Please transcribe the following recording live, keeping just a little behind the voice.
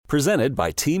Presented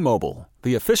by T-Mobile,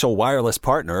 the official wireless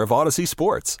partner of Odyssey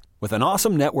Sports. With an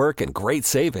awesome network and great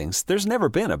savings, there's never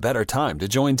been a better time to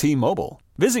join T-Mobile.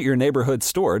 Visit your neighborhood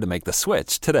store to make the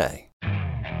switch today.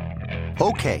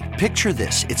 Okay, picture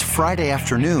this. It's Friday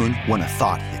afternoon when a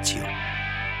thought hits you.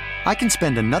 I can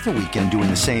spend another weekend doing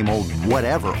the same old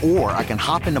whatever, or I can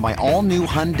hop into my all-new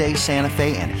Hyundai Santa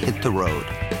Fe and hit the road.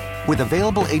 With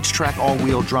available H-Track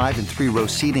all-wheel drive and 3-row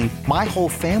seating, my whole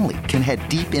family can head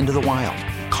deep into the wild.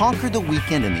 Conquer the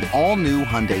weekend in the all-new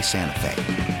Hyundai Santa Fe.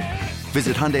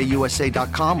 Visit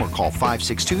HyundaiUSA.com or call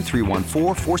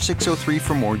 562-314-4603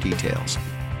 for more details.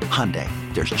 Hyundai,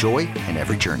 there's joy in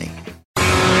every journey.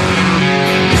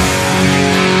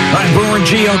 All right, Brewer and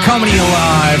Gio coming to you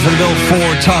live from the Bill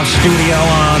Ford Tough Studio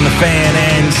on the Fan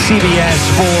and CBS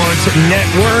Sports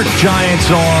Network.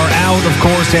 Giants are out, of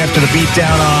course, after the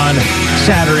beatdown on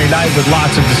Saturday night with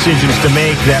lots of decisions to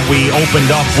make that we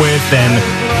opened up with, and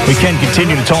we can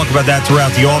continue to talk about that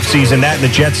throughout the offseason. That and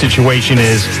the Jets situation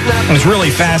is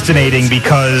really fascinating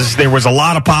because there was a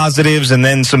lot of positives and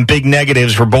then some big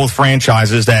negatives for both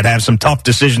franchises that have some tough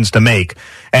decisions to make.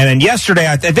 And then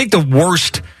yesterday, I think the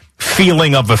worst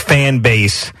feeling of a fan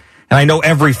base, and I know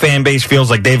every fan base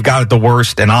feels like they've got it the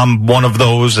worst, and I'm one of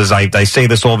those, as I say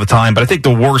this all the time, but I think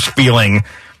the worst feeling,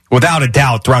 without a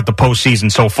doubt, throughout the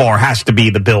postseason so far has to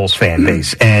be the Bills fan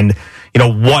base. And, you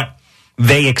know, what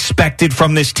they expected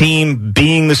from this team,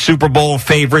 being the Super Bowl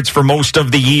favorites for most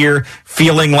of the year,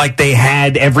 feeling like they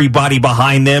had everybody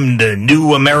behind them, the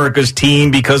new America's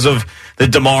team because of the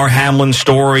Damar Hamlin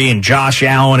story and Josh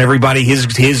Allen, everybody,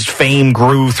 his fame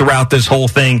grew throughout this whole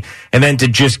thing. And then to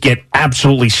just get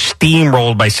absolutely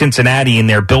steamrolled by Cincinnati in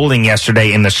their building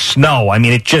yesterday in the snow. I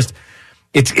mean, it's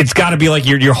got to be like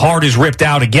your heart is ripped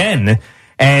out again.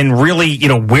 And really, you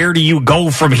know, where do you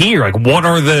go from here? Like,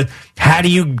 how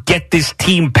do you get this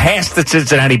team past the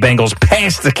Cincinnati Bengals,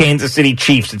 past the Kansas City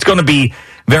Chiefs? It's going to be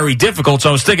very difficult. So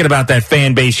I was thinking about that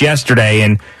fan base yesterday,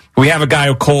 and we have a guy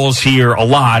who calls here a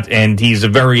lot, and he's a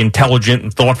very intelligent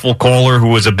and thoughtful caller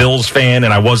who is a Bills fan,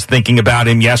 and I was thinking about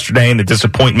him yesterday and the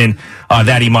disappointment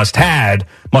that he must have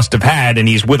had, and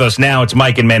he's with us now. It's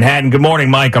Mike in Manhattan. Good morning,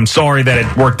 Mike. I'm sorry that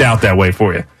it worked out that way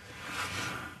for you.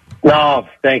 No,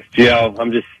 thanks, Gio. I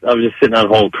was just sitting on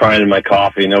hold crying in my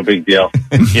coffee. No big deal.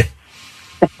 Yeah.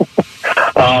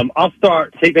 I'll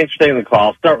start. Thanks for taking the call.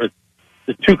 I'll start with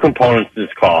the two components to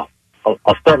this call.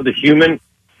 I'll start with the human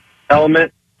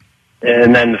element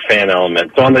and then the fan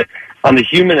element. So on the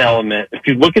human element, if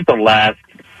you look at the last,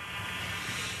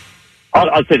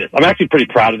 I'll say this. I'm actually pretty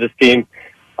proud of this team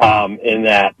in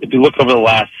that if you look over the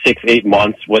last 6-8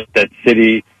 months, what that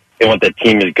city and what that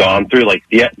team has gone through, like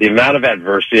the amount of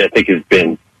adversity I think it's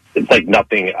like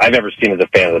nothing I've ever seen as a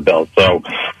fan of the Bills. So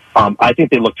I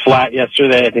think they looked flat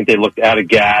yesterday. I think they looked out of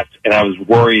gas, and I was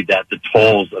worried that the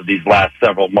tolls of these last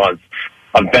several months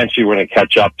eventually were going to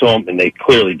catch up to them, and they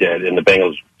clearly did. And the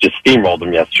Bengals just steamrolled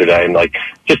them yesterday. And like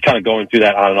just kind of going through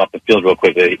that on and off the field real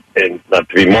quickly, and not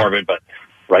to be morbid, but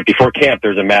right before camp,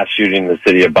 there's a mass shooting in the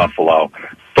city of Buffalo.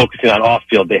 Focusing on off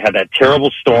field, they had that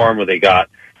terrible storm where they had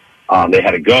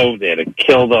to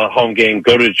kill the home game,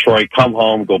 go to Detroit, come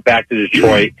home, go back to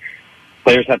Detroit.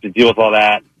 Players have to deal with all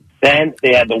that. Then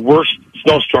they had the worst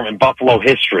snowstorm in Buffalo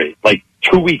history, like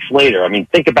 2 weeks later. I mean,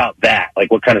 think about that,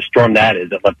 like what kind of storm that is.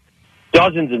 That left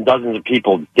dozens and dozens of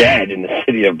people dead in the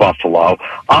city of Buffalo.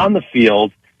 On the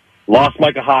field, lost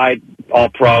Micah Hyde,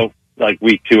 all-pro, like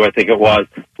week 2, I think it was.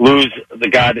 Lose the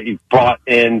guy that you brought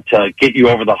in to get you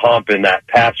over the hump in that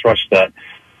pass rush that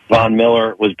Von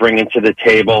Miller was bringing to the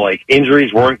table. Like,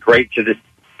 injuries weren't great to this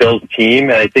Bills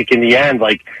team, and I think in the end,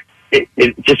 like, it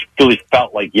just really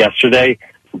felt like yesterday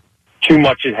too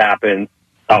much had happened.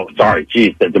 Oh, sorry,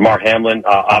 geez, the Damar Hamlin,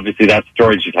 obviously that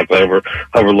story just like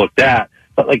overlooked that,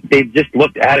 but like they just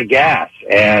looked out of gas,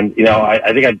 and you know,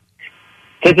 I think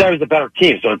Cincinnati was a better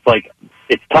team, so it's like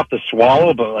it's tough to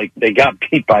swallow, but like they got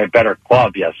beat by a better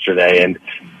club yesterday, and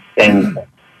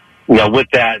you know, with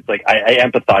that, it's like I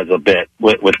empathize a bit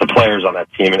with the players on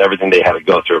that team and everything they had to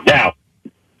go through. Now,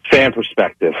 fan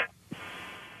perspective,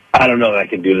 I don't know that I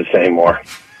can do this anymore.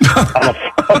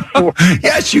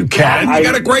 Yes, you can. You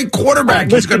got a great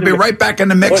quarterback. He's going to be right back in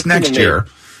the mix next year.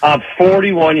 I'm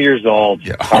 41 years old.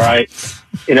 Yeah. All right.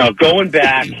 You know, going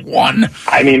back.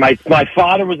 I mean, my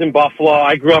father was in Buffalo.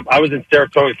 I grew up. I was in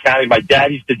Saratoga County. My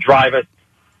dad used to drive us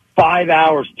 5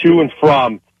 hours to and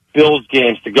from Bills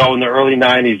games to go in the early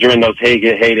 90s during those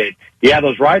heydays. Yeah,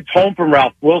 those rides home from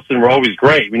Ralph Wilson were always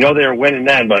great. We know they were winning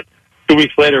then, but 2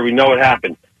 weeks later, we know what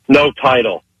happened. No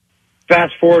title.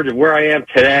 Fast forward to where I am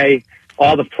today,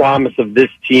 all the promise of this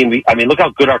team. Look how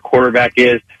good our quarterback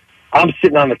is. I'm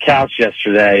sitting on the couch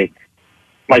yesterday.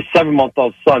 my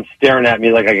 7-month-old son staring at me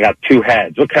like I got two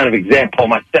heads. What kind of example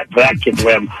am I setting for that kid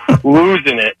when I'm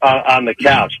losing it on the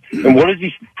couch? And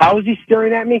how is he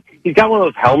staring at me? He's got one of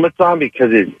those helmets on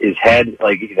because his head,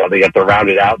 like, you know, they got to round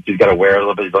it out, so he's got to wear it a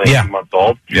little bit. He's only 2 months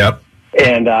old. Yep.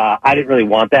 And I didn't really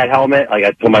want that helmet. Like,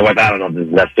 I told my wife, I don't know if this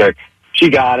is necessary. She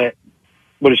got it.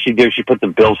 What does she do? She put the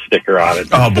Bills sticker on it.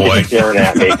 Oh, boy. She's staring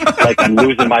at me like I'm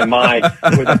losing my mind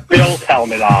with a Bills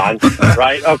helmet on,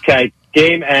 right? Okay,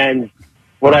 game ends.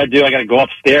 What do? I got to go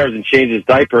upstairs and change his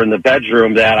diaper in the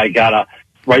bedroom that I got to,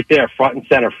 right there, front and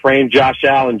center, framed Josh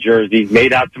Allen jersey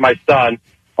made out to my son.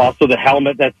 Also the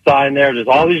helmet that's signed there. There's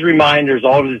all these reminders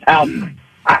all over his house.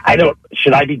 I don't,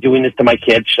 should I be doing this to my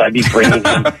kids? Should I be bringing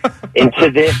them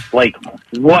into this? Like,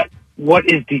 what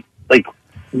is the, like,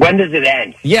 when does it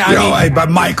end? Yeah, but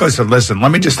Mike, listen,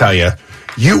 let me just tell you,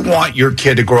 you want your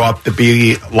kid to grow up to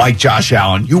be like Josh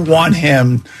Allen. You want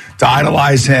him to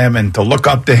idolize him and to look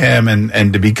up to him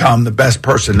and to become the best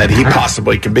person that he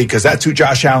possibly can be, because that's who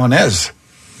Josh Allen is.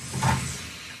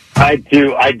 I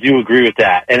do agree with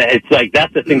that. And it's like,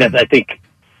 that's the thing that I think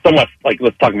somewhat, like,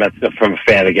 let's talk about stuff from a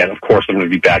fan again. Of course, I'm going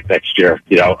to be back next year,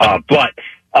 you know, but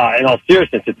in all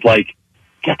seriousness, it's like,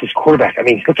 got this quarterback. I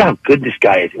mean, look how good this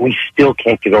guy is, and we still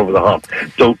can't get over the hump.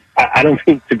 So I don't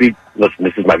mean to be, listen,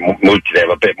 this is my mood today. I'm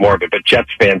a bit morbid, but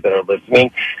Jets fans that are listening,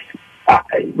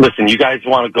 listen, you guys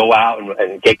want to go out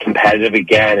and get competitive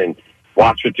again and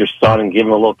watch with your son and give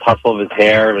him a little tussle of his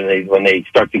hair when they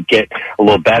start to get a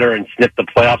little better and sniff the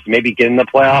playoffs, maybe get in the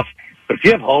playoffs. But if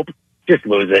you have hope, just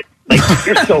lose it. Like,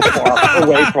 you're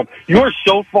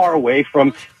so far away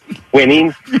from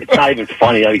winning, it's not even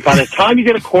funny. Like, by the time you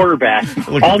get a quarterback,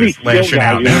 all these skill guys,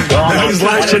 he's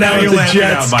lashing out at the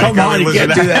Jets. Come on, you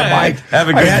can't do that, Mike. Have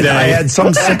a good day. I had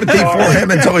some sympathy for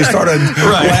him until he started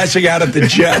lashing out at the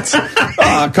Jets.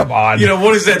 Come on. You know,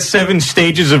 what is that 7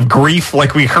 stages of grief?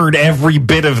 Like, we heard every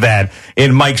bit of that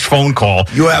in Mike's phone call.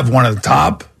 You have one of the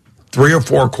top 3 or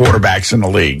 4 quarterbacks in the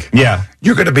league. Yeah.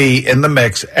 You're going to be in the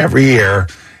mix every year,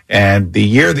 and the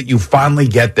year that you finally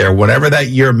get there, whatever that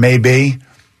year may be,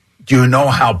 do you know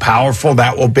how powerful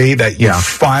that will be, that you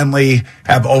finally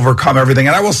have overcome everything?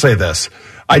 And I will say this,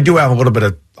 I do have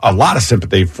a lot of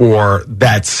sympathy for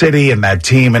that city and that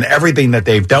team and everything that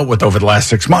they've dealt with over the last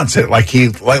 6 months. Like, he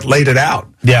laid it out.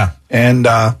 Yeah. And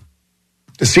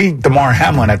to see DeMar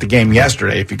Hamlin at the game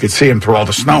yesterday, if you could see him through all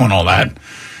the snow and all that,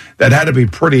 that had to be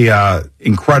pretty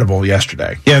incredible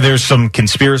yesterday. Yeah, there's some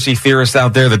conspiracy theorists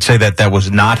out there that say that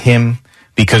was not him,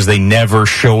 because they never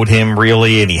showed him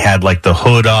really, and he had like the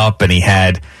hood up, and he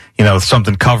had, you know,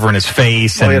 something covering his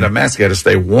face. Well, and he had a mask, he had to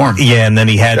stay warm. Yeah, and then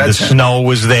he had the snow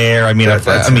was there. I mean,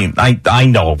 I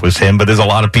know it was him, but there's a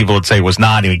lot of people that say it was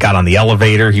not. He got on the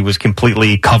elevator, he was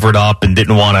completely covered up and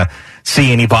didn't want to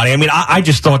see anybody. I mean, I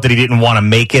just thought that he didn't want to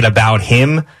make it about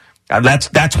him.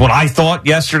 That's what I thought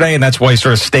yesterday, and that's why he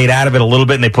sort of stayed out of it a little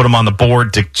bit, and they put him on the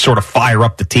board to sort of fire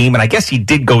up the team. And I guess he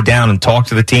did go down and talk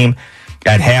to the team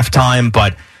at halftime,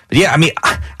 but yeah, I mean,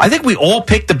 I think we all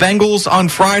picked the Bengals on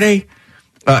Friday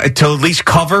to at least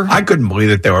cover. I couldn't believe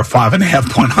that they were 5.5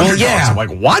 point underdogs. I'm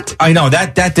like, what? I know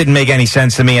that didn't make any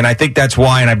sense to me, and I think that's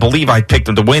why. And I believe I picked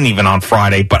them to win even on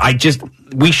Friday. But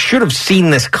we should have seen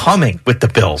this coming with the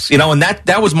Bills, you know, and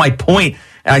that was my point.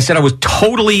 And I said I was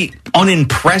totally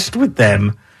unimpressed with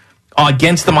them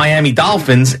against the Miami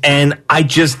Dolphins, and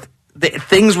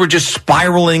things were just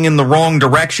spiraling in the wrong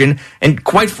direction. And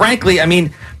quite frankly, I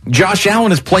mean, Josh Allen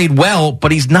has played well,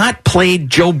 but he's not played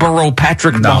Joe Burrow,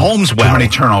 Patrick Mahomes well. Too many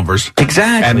turnovers.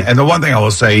 Exactly. And the one thing I will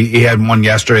say, he had one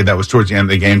yesterday that was towards the end of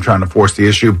the game trying to force the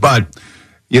issue. But,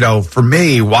 you know, for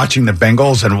me, watching the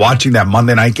Bengals and watching that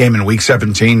Monday night game in Week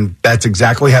 17, that's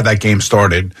exactly how that game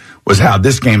started, was how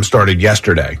this game started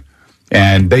yesterday.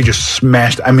 And they just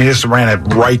just ran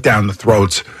it right down the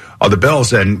throats of the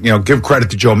Bills. And, you know, give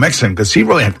credit to Joe Mixon, because he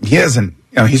hasn't,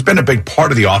 you know, he's been a big part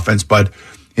of the offense, but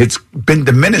it's been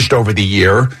diminished over the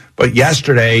year. But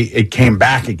yesterday it came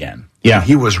back again. Yeah. And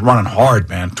he was running hard,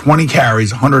 man. 20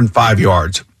 carries, 105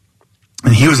 yards.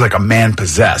 And he was like a man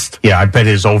possessed. Yeah, I bet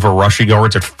his over rushing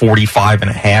yards at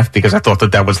 45.5, because I thought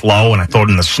that was low, and I thought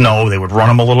in the snow they would run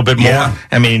him a little bit more. Yeah.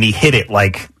 I mean, he hit it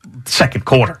like second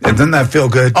quarter. And didn't that feel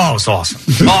good? Oh, it's awesome.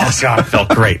 Oh, God, it felt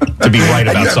great to be right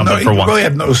about something for once. You really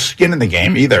have no skin in the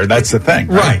game either. That's the thing.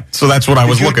 Right. So that's what I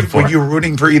was looking for. Were you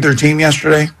rooting for either team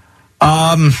yesterday?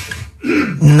 No,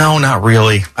 not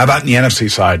really. How about in the NFC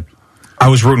side? I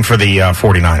was rooting for the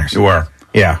 49ers. You were?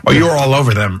 Yeah. Well, you were all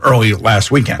over them early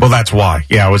last weekend. Well, that's why.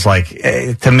 Yeah, I was like,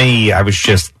 to me, I was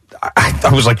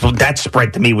like, well, that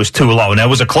spread to me was too low. And that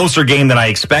was a closer game than I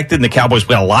expected, and the Cowboys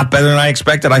played a lot better than I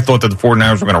expected. I thought that the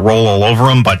 49ers were going to roll all over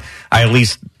them, but I at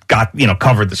least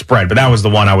covered the spread. But that was the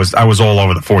one I was all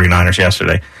over the 49ers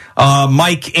yesterday.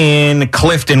 Mike in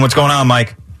Clifton, what's going on,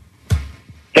 Mike?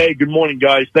 Hey, good morning,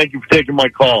 guys. Thank you for taking my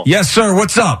call. Yes, sir.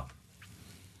 What's up?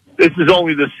 This is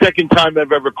only the second time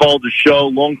I've ever called the show.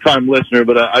 Long-time listener,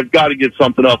 but I've got to get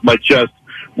something off my chest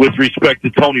with respect to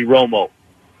Tony Romo.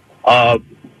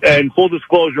 And full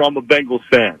disclosure, I'm a Bengals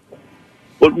fan.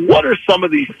 But what are some of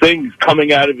these things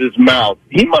coming out of his mouth?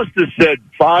 He must have said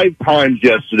 5 times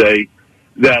yesterday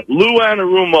that Lou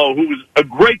Anarumo, who was a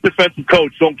great defensive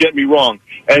coach, don't get me wrong,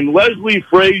 and Leslie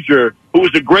Frazier, who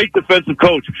was a great defensive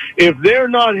coach, if they're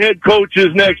not head coaches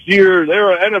next year,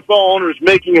 there are NFL owners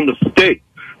making a mistake.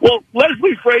 Well,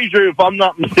 Leslie Frazier, if I'm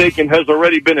not mistaken, has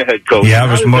already been a head coach. Yeah,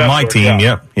 it was my team.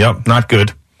 Yep, not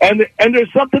good. And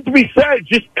there's something to be said.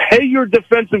 Just pay your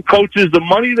defensive coaches the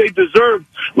money they deserve.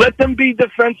 Let them be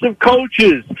defensive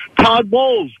coaches. Todd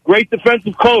Bowles, great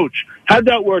defensive coach. How'd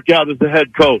that work out as the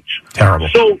head coach? Terrible.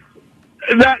 So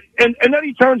that and then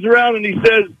he turns around and he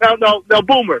says, now,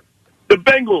 Boomer, the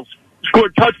Bengals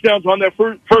scored touchdowns on their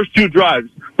first 2 drives.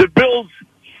 The Bills,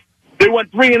 they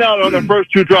went 3 and out on their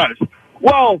first 2 drives.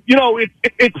 Well,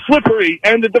 it's slippery,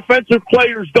 and the defensive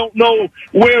players don't know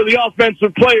where the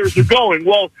offensive players are going.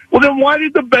 Well, then why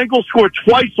did the Bengals score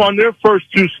twice on their first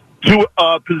two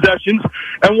possessions,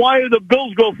 and why did the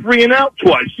Bills go 3 and out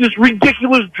twice? Just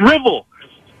ridiculous drivel.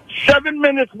 7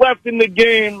 minutes left in the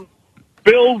game.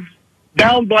 Bills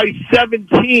down by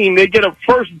 17. They get a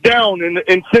first down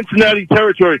in Cincinnati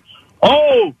territory.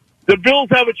 Oh, the Bills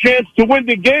have a chance to win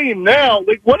the game now.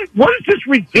 Like, what is this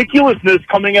ridiculousness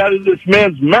coming out of this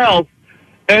man's mouth?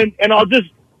 And I'll just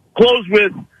close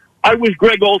with, I wish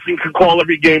Greg Olsen could call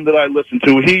every game that I listen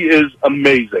to. He is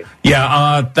amazing.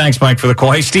 Yeah, thanks, Mike, for the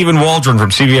call. Hey, Stephen Waldron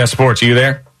from CBS Sports, are you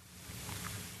there?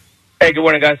 Hey, good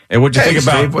morning, guys. Hey, what'd you think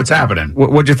about Steve, what's happening?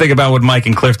 What'd you think about what Mike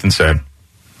in Clifton said?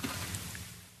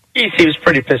 He was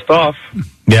pretty pissed off.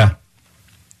 Yeah.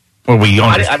 Well,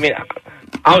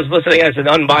 I was listening as an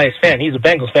unbiased fan. He's a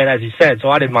Bengals fan, as he said, so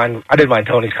I didn't mind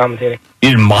Tony's commentating. You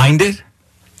didn't mind it?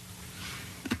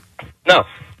 No.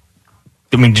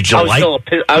 I mean, did you I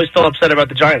was still upset about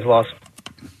the Giants' loss.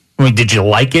 I mean, did you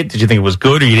like it? Did you think it was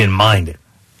good, or you didn't mind it?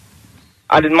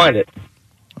 I didn't mind it.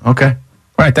 Okay. All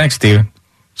right, thanks, Steven.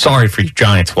 Sorry for your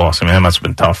Giants' loss. I mean, that must have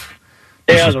been tough.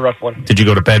 Yeah, that was a rough one. Did you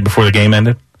go to bed before the game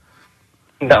ended?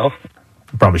 No.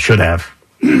 You probably should have.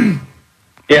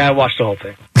 Yeah, I watched the whole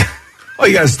thing. Well,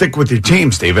 you got to stick with your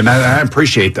team, Steven. I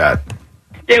appreciate that.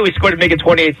 Yeah, we scored to make it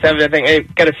 28-7. I think, hey,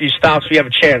 get a few stops, we have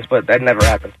a chance, but that never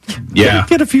happened. Yeah.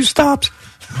 Get a few stops.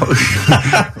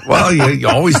 Well, you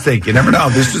always think. You never know.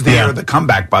 This is the year of the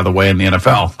comeback, by the way, in the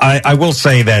NFL. I will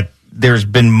say that there's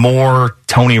been more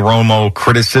Tony Romo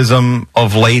criticism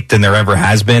of late than there ever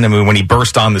has been. I mean, when he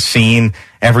burst on the scene,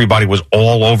 everybody was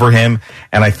all over him.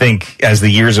 And I think as the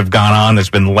years have gone on, there's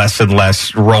been less and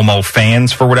less Romo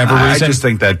fans for whatever reason. I just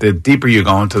think that the deeper you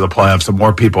go into the playoffs, the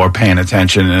more people are paying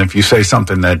attention. And if you say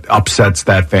something that upsets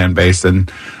that fan base, then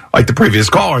like the previous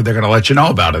caller, they're going to let you know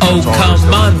about it. Oh,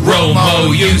 come on,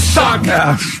 Romo, you suck.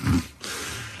 Yeah.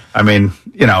 I mean,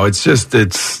 it's just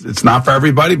it's not for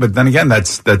everybody, but then again,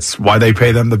 that's why they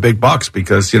pay them the big bucks,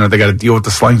 because they got to deal with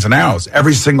the slings and arrows.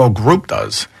 Every single group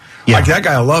does. Yeah. Like that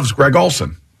guy loves Greg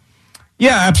Olsen.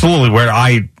 Yeah, absolutely. Where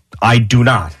I do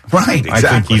not. Right,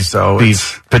 exactly. I think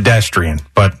he's pedestrian,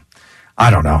 but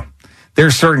I don't know.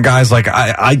 There's certain guys like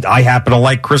I happen to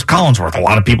like Chris Collinsworth. A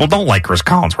lot of people don't like Chris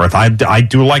Collinsworth. I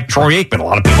do like Troy Aikman. A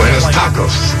lot of people Buenos like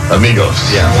tacos,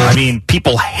 amigos. Yeah. I mean,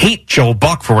 people hate Joe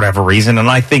Buck for whatever reason, and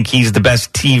I think he's the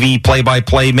best TV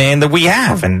play-by-play man that we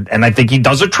have, and I think he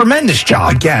does a tremendous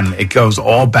job. Again, it goes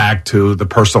all back to the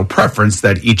personal preference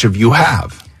that each of you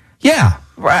have. Yeah,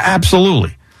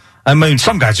 absolutely. I mean,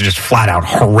 some guys are just flat out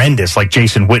horrendous, like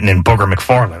Jason Witten and Booger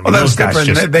McFarland. Well, those guys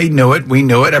they knew it. We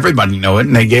knew it. Everybody knew it,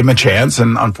 and they gave him a chance,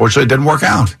 and unfortunately, it didn't work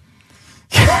out.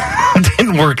 It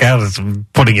didn't work out, as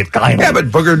putting it kindly. Yeah, but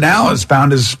Booger now has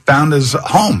found his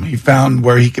home. He found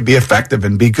where he could be effective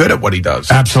and be good at what he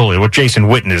does. Absolutely. What Jason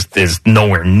Witten is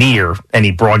nowhere near any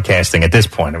broadcasting at this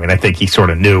point. I mean, I think he sort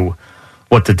of knew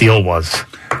what the deal was.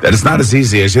 That it's not as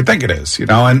easy as you think it is,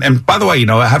 And by the way,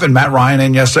 having Matt Ryan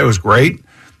in yesterday was great.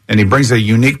 And he brings a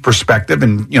unique perspective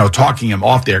and, talking him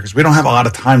off there, because we don't have a lot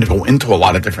of time to go into a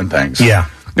lot of different things. Yeah.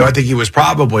 I think he was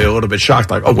probably a little bit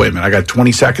shocked, like, oh, wait a minute, I got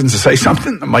 20 seconds to say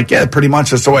something? I'm like, yeah, pretty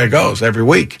much that's the way it goes every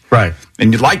week. Right.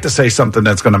 And you'd like to say something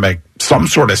that's going to make some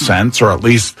sort of sense or at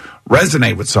least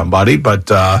resonate with somebody,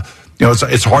 but,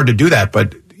 it's hard to do that.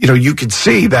 But, you can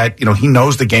see that, he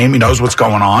knows the game, he knows what's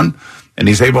going on, and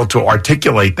he's able to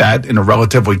articulate that in a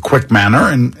relatively quick manner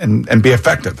and be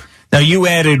effective. Now, you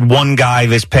added one guy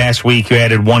this past week. You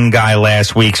added one guy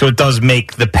last week. So it does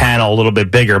make the panel a little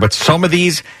bit bigger. But some of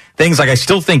these things, like I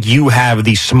still think you have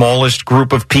the smallest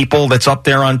group of people that's up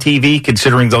there on TV,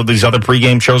 considering these other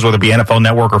pregame shows, whether it be NFL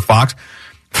Network or Fox.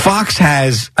 Fox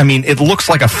has, I mean, it looks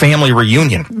like a family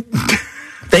reunion.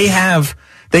 They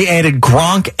added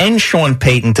Gronk and Sean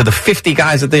Payton to the 50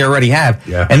 guys that they already have.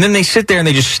 Yeah. And And then they sit there and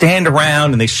they just stand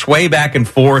around and they sway back and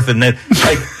forth. And then,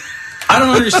 like, I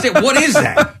don't understand. What is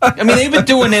that? I mean, they've been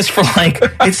doing this for, like,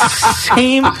 it's the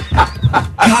same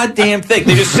goddamn thing.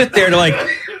 They just sit there and like,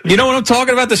 you know what I'm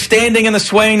talking about? The standing and the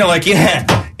swaying. They're like,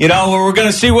 yeah, you know, we're going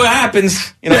to see what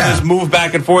happens. You know, just move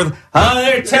back and forth. Oh,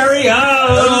 there, Terry.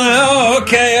 Oh,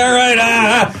 okay, all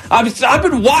right. I've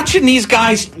been watching these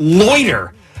guys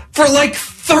loiter for like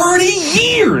 30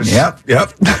 years. Yep.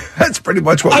 That's pretty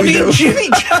much what we do.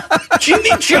 Jimmy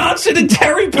Johnson and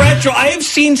Terry Bradshaw, I have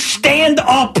seen stand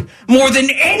up more than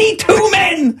any two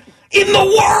men in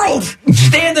the world.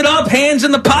 Standing up, hands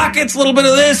in the pockets, a little bit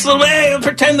of this, a little bit, hey,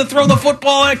 pretend to throw the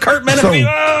football at Kurt Menefee.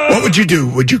 So, what would you do?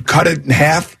 Would you cut it in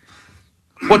half?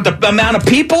 What, the amount of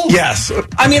people? Yes.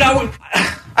 I mean, I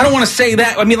don't want to say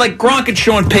that. I mean, like Gronk and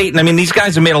Sean Payton, I mean, these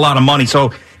guys have made a lot of money,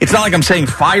 so it's not like I'm saying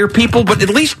fire people, but at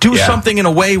least do something in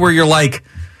a way where you're like,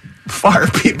 fire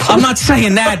people. I'm not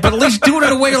saying that, but at least do it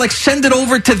in a way where, like, send it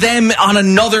over to them on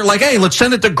another, like, hey, let's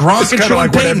send it to Gronk It's and kind of Sean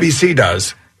like Payton. what NBC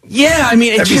does. Yeah, I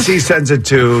mean, NBC sends it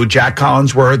to Jack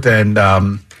Collinsworth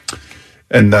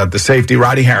and the safety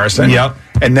Roddy Harrison. Yep.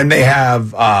 And then they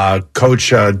have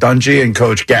Coach Dungy and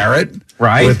Coach Garrett,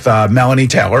 right, with Melanie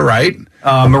Taylor, right?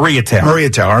 Maria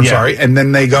Taylor. I'm sorry. And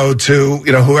then they go to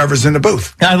whoever's in the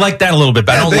booth. I like that a little bit,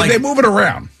 but I don't they move it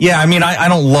around. Yeah, I mean, I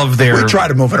don't love their. We try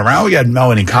to move it around. We had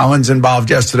Melanie Collins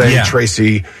involved yesterday. Yeah.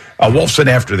 Tracy Wolfson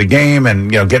after the game,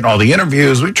 and getting all the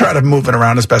interviews. We try to move it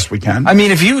around as best we can. I mean,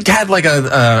 if you had like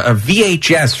a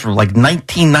VHS from like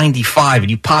 1995 and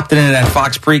you popped it into that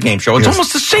Fox pregame show, it's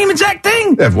almost the same exact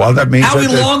thing. Yeah, well, that means Howie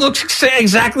Long looks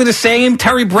exactly the same.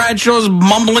 Terry Bradshaw's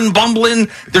bumbling.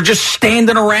 They're just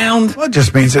standing around. Well, it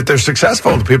just means that they're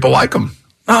successful. The people like them.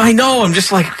 Oh, I know. I'm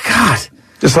just like, God.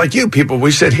 Just like you people, we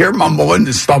sit here mumbling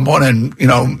and stumbling and,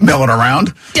 milling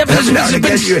around. Yeah, but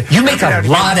you make a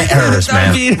lot of errors,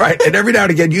 man. Right, and every now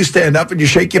and again you stand up and you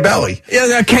shake your belly.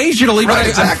 Yeah, occasionally. Right,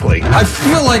 exactly. I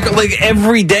feel like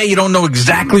every day you don't know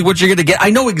exactly what you're going to get. I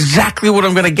know exactly what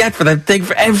I'm going to get for that thing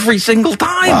for every single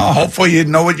time. Well, hopefully you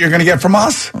know what you're going to get from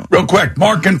us. Real quick,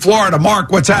 Mark in Florida.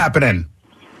 Mark, what's happening?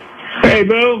 Hey,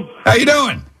 Boom. How you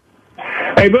doing?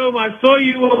 Hey, Boom, I saw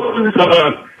you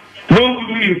on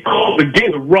movie called The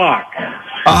Game of Rock.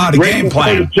 The game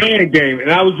plan. The Giant Game.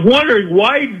 And I was wondering,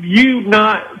 why did you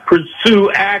not pursue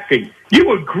acting? You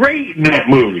were great in that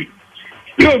movie.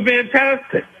 You were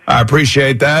fantastic. I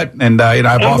appreciate that. And,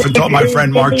 I've often told my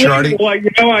friend Mark Chardy.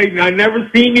 I never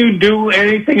seen you do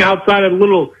anything outside of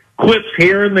little clips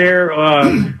here and there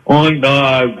on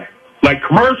like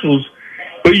commercials.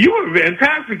 But you were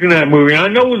fantastic in that movie. I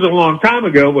know it was a long time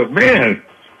ago, but, man,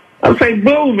 I'm saying,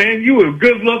 Boom, man, you were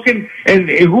good looking, and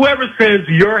whoever says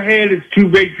your head is too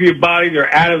big for your body,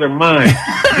 they're out of their mind.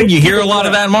 You hear a lot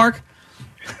of that, Mark?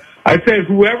 I said,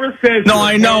 whoever says. No,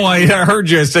 I know. I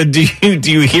heard you. I said, do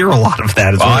you hear a lot of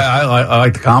that as well? I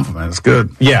like the compliment. It's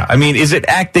good. Yeah, I mean, is it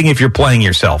acting if you're playing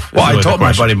yourself? Well, I told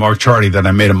my buddy Mark Chardy that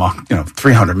I made him,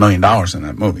 $300 million in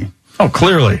that movie. Oh,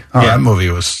 clearly. That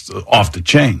movie was off the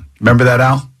chain. Remember that,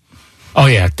 Al? Oh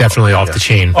yeah, definitely off the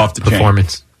chain. Off the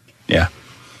performance. Chain. Yeah.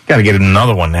 Got to get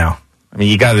another one now. I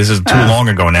mean, this is too long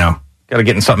ago now. Got to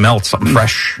get in something else, something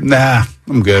fresh. Nah,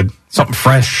 I'm good. Something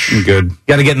fresh. I'm good.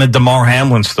 Got to get in the DeMar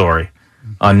Hamlin story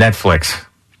on Netflix.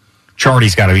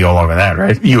 Chardy's got to be all over that,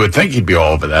 right? You would think he'd be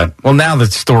all over that. Well, now the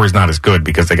story's not as good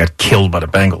because they got killed by the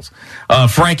Bengals.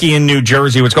 Frankie in New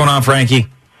Jersey. What's going on, Frankie?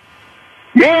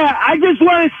 Yeah, I just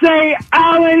want to say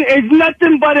Allen is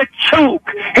nothing but a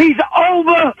choke. He's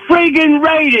over friggin'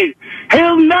 rated.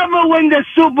 He'll never win the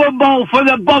Super Bowl for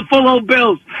the Buffalo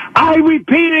Bills. I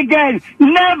repeat again,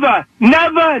 never.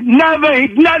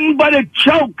 He's nothing but a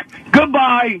choke.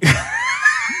 Goodbye.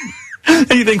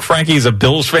 Do you think Frankie's a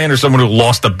Bills fan or someone who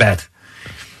lost a bet?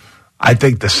 I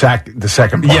think the second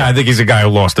part. Yeah, I think he's a guy who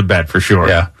lost a bet for sure.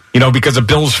 Yeah. Because a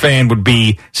Bills fan would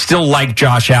be still like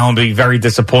Josh Allen, be very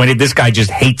disappointed. This guy just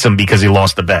hates him because he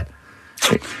lost the bet.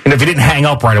 And if he didn't hang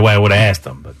up right away, I would have asked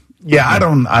him. But yeah,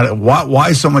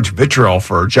 why so much vitriol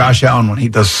for Josh Allen when he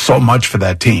does so much for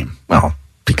that team? Well,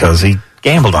 because he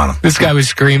gambled on him. This guy was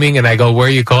screaming, and I go, "Where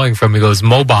are you calling from?" He goes,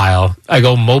 "Mobile." I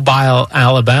go, "Mobile,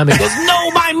 Alabama." He goes,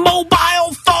 "No, my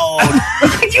mobile phone."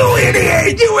 You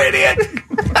idiot!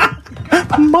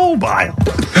 Mobile.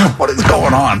 What is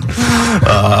going on?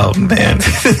 Oh, man.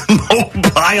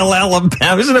 Mobile,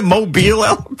 Alabama. Isn't it Mobile,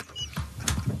 Alabama?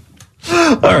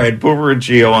 All right, Boomer and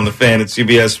Gio on the Fan at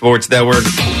CBS Sports Network.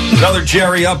 Another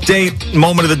Jerry update,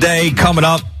 moment of the day coming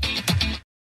up.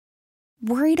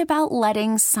 Worried about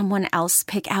letting someone else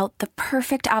pick out the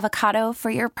perfect avocado for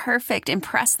your perfect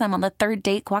impress them on the third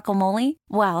date guacamole?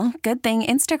 Well, good thing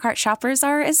Instacart shoppers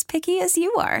are as picky as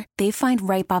you are. They find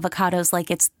ripe avocados like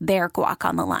it's their guac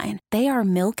on the line. They are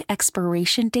milk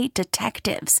expiration date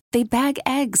detectives. They bag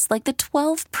eggs like the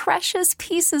 12 precious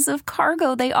pieces of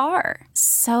cargo they are.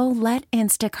 So let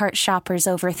Instacart shoppers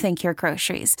overthink your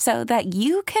groceries so that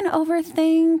you can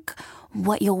overthink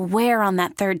what you'll wear on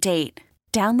that third date.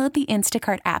 Download the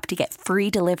Instacart app to get free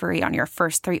delivery on your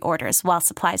first 3 orders while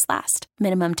supplies last.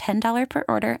 Minimum $10 per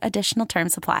order. Additional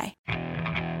terms apply.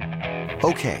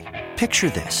 Okay, picture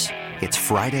this. It's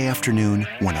Friday afternoon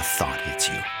when a thought hits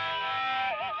you.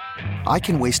 I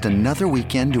can waste another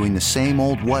weekend doing the same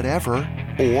old whatever,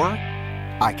 or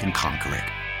I can conquer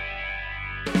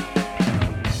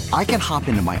it. I can hop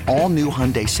into my all-new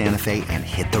Hyundai Santa Fe and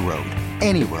hit the road.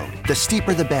 Any road. The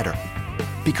steeper, the better.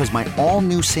 Because my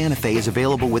all-new Santa Fe is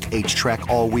available with H-Track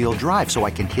all-wheel drive, so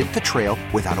I can hit the trail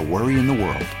without a worry in the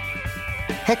world.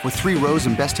 Heck, with 3 rows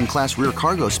and best-in-class rear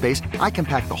cargo space, I can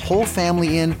pack the whole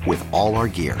family in with all our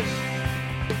gear.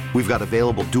 We've got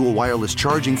available dual wireless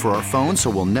charging for our phones,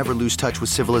 so we'll never lose touch with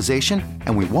civilization,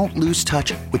 and we won't lose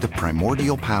touch with the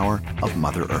primordial power of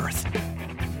Mother Earth.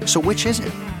 So which is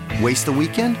it? Waste the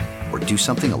weekend or do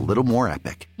something a little more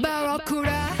epic?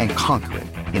 And conquer it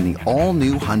in the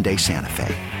all-new Hyundai Santa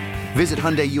Fe. Visit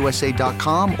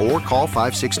HyundaiUSA.com or call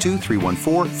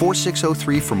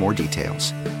 562-314-4603 for more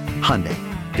details. Hyundai,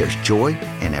 there's joy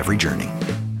in every journey.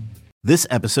 This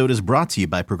episode is brought to you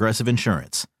by Progressive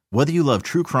Insurance. Whether you love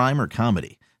true crime or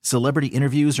comedy, celebrity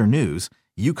interviews or news,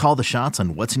 you call the shots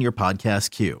on what's in your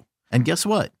podcast queue. And guess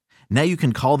what? Now you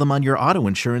can call them on your auto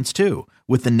insurance too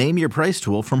with the Name Your Price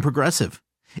tool from Progressive.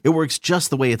 It works just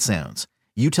the way it sounds.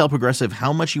 You tell Progressive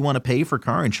how much you want to pay for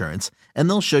car insurance, and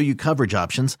they'll show you coverage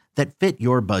options that fit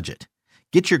your budget.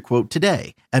 Get your quote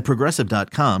today at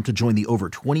Progressive.com to join the over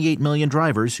 28 million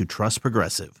drivers who trust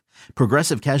Progressive.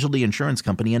 Progressive Casualty Insurance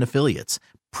Company and Affiliates.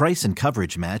 Price and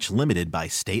coverage match limited by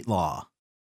state law.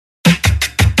 Boomer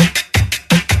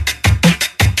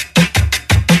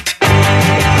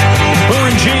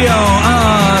and Gio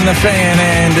on the Fan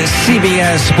and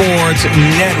CBS Sports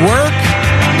Network.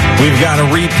 We've got a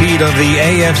repeat of the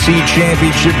AFC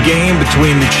Championship game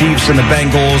between the Chiefs and the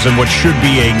Bengals and what should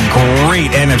be a great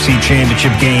NFC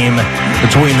Championship game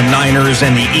between the Niners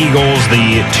and the Eagles,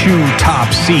 the 2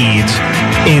 top seeds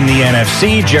in the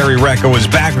NFC. Jerry Recco is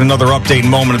back with another update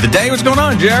and moment of the day. What's going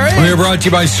on, Jerry? We're brought to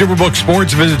you by Superbook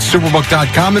Sports. Visit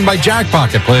superbook.com and by Jack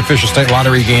Pocket. Play official state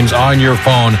lottery games on your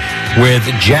phone with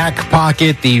Jack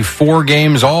Pocket. The 4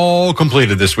 games all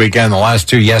completed this weekend. The last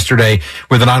 2 yesterday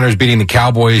with the Niners beating the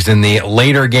Cowboys in the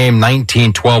later game.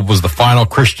 19-12 was the final.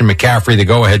 Christian McCaffrey, the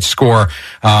go-ahead score.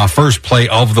 First play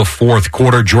of the 4th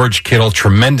quarter. George Kittle,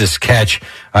 tremendous catch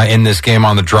in this game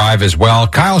on the drive as well.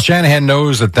 Kyle Shanahan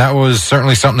knows that was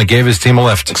certainly something that gave his team a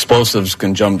lift. Explosives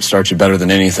can jumpstart you better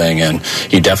than anything, and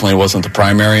he definitely wasn't the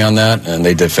primary on that, and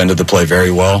they defended the play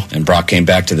very well, and Brock came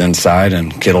back to the inside,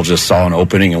 and Kittle just saw an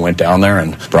opening and went down there,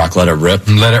 and Brock let it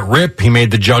rip. He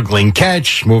made the juggling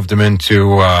catch, moved him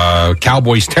into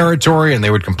Cowboys territory, and they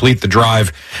would complete the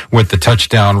drive with the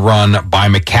touchdown run by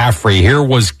McCaffrey. Here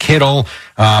was Kittle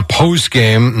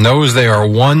post-game, knows they are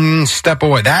 1 step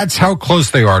away. That's how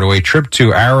close they are to a trip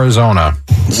to Arizona.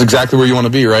 This is exactly where you want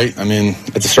to be, right? I mean,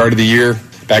 at the start of the year,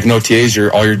 back in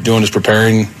OTAs, all you're doing is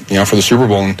preparing, for the Super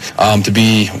Bowl. And to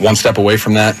be 1 step away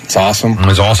from that, it's awesome.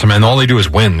 It's awesome, and all they do is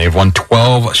win. They've won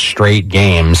 12 straight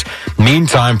games.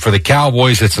 Meantime, for the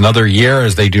Cowboys, it's another year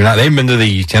as they've been to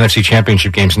the NFC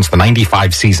Championship game since the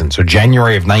 95 season. So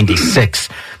January of 96,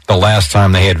 the last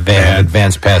time they had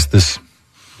advanced past this.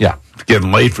 Yeah. It's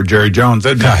getting late for Jerry Jones,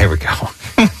 isn't it? Oh, here we go.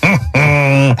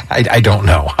 I don't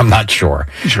know. I'm not sure.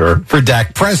 Sure. For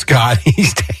Dak Prescott,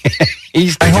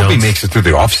 I hope he makes it through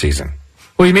the offseason.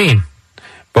 What do you mean?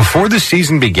 Before the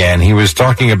season began, he was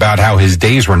talking about how his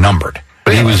days were numbered.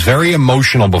 Really? He was very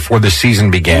emotional before the season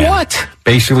began. What?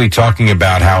 Basically talking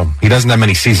about how he doesn't have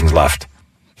many seasons left.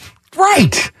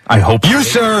 Right. I hope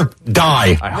sir,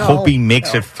 die. I hope he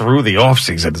makes it through the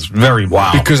offseason. It's very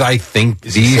wild. Because I think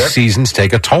these seasons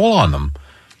take a toll on them.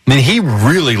 I mean,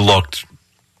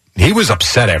 he was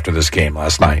upset after this game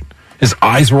last night. His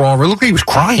eyes were all red. Look, he was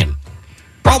crying.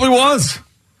 Probably was.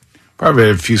 Probably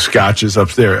a few scotches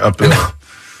up there.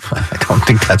 I don't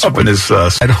think that's up in his. I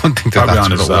don't think that's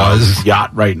what it was.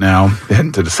 Yacht right now,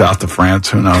 heading to the south of France.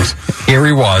 Who knows? Here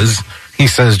he was. He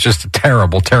says just a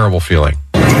terrible, terrible feeling.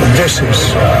 This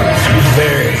is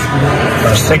very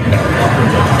sickening to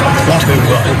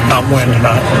not win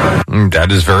tonight.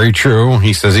 That is very true.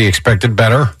 He says he expected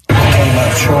better. Came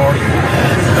up short.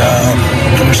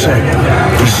 I'm sick.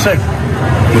 I'm sick.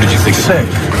 What did you think? Sick.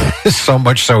 So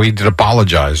much so he did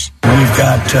apologize. We've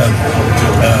got a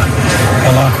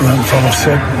locker room full of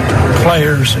sick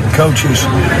players and coaches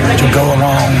to go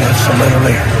along with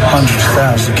literally hundreds of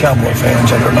thousands of Cowboy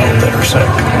fans I don't know that are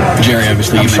sick. Jerry,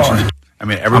 obviously, I'm sorry. I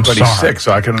mean, everybody's sick,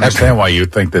 so I can understand why you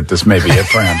think that this may be it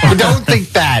for him. Don't think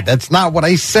that. That's not what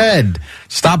I said.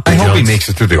 Stop. I hope he makes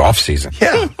it through the offseason.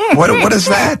 Yeah. What is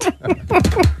that?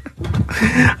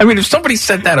 I mean, if somebody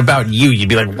said that about you, you'd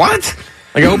be like, what?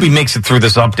 Like, I hope he makes it through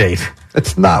this update.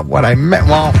 That's not what I meant.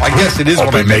 Well, I guess it is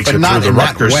what I meant, but not in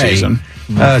that way. Season.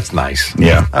 That's nice.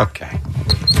 Yeah. Okay.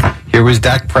 Here was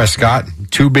Dak Prescott.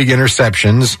 2 big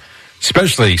interceptions,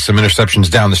 especially some interceptions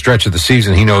down the stretch of the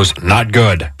season. He knows not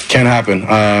good. Can't happen.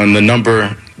 The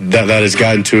number that has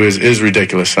gotten to is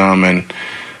ridiculous. And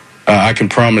I can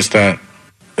promise that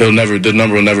the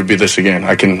number will never be this again.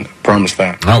 I can promise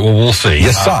that. Well, we'll see.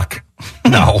 You suck.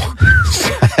 No.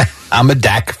 I'm a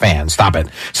Dak fan. Stop it.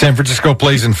 San Francisco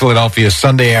plays in Philadelphia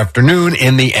Sunday afternoon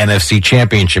in the NFC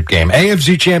Championship game.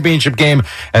 AFC Championship game,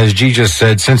 as G just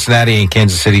said, Cincinnati and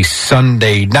Kansas City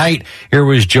Sunday night. Here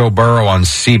was Joe Burrow on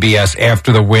CBS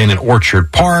after the win in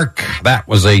Orchard Park. That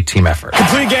was a team effort.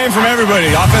 Complete game from everybody.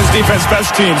 Offense, defense,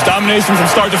 special teams. Domination from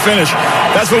start to finish.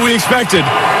 That's what we expected.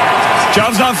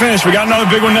 Job's not finished. We got another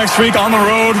big one next week on the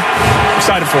road.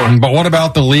 Excited for it. But what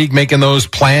about the league making those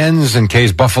plans in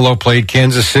case Buffalo played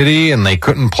Kansas City and they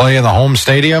couldn't play in the home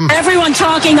stadium? Everyone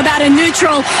talking about a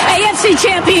neutral AFC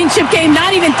Championship game,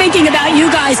 not even thinking about you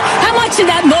guys. How much did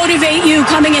that motivate you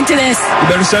coming into this? You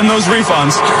better send those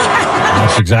refunds.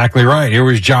 That's exactly right. Here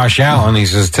was Josh Allen. He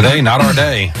says, today, not our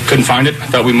day. Couldn't find it. I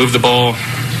thought we moved the ball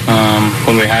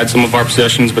when we had some of our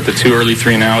possessions, but the 2 early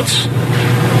 3-and-outs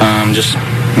just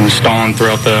stalling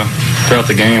throughout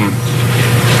the game.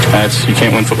 You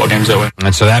can't win football games that way.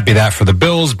 And so that'd be that for the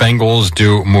Bills. Bengals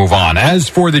do move on. As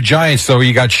for the Giants, though,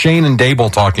 you got Shane and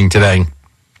Dable talking today.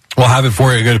 We'll have it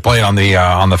for you. Good to play it on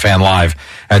the Fan Live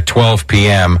at 12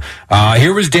 p.m.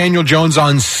 Here was Daniel Jones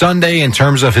on Sunday in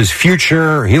terms of his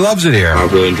future. He loves it here. I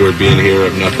really enjoyed being here. I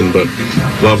have nothing but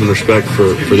love and respect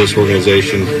for this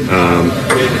organization.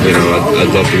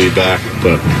 I'd love to be back,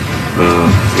 but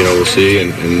we'll see.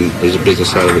 And there's a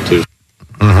business side of it too.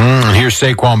 Mm-hmm. Here's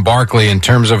Saquon Barkley in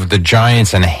terms of the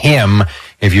Giants and him.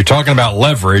 If you're talking about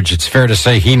leverage, it's fair to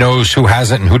say he knows who has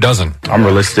it and who doesn't. I'm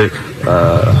realistic.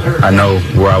 I know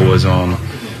where I was on,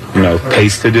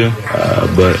 pace to do,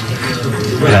 but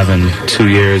having 2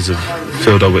 years of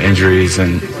filled up with injuries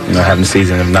and having a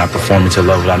season of not performing to the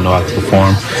level I know I can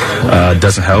perform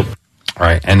doesn't help.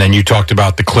 Right, and then you talked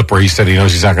about the clip where he said he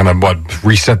knows he's not going to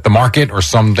reset the market or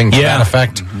something to that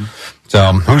effect. Mm-hmm.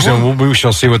 So we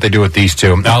shall see what they do with these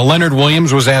two. Leonard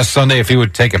Williams was asked Sunday if he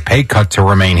would take a pay cut to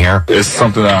remain here. It's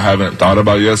something that I haven't thought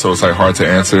about yet, so it's hard to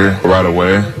answer right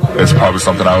away. It's probably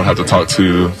something I would have to talk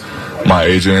to my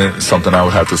agent, something I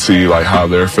would have to see how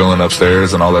they're feeling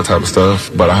upstairs and all that type of stuff.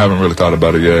 But I haven't really thought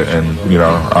about it yet, and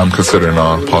I'm considering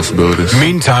all possibilities.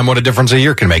 Meantime, what a difference a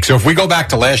year can make. So if we go back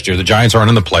to last year, the Giants aren't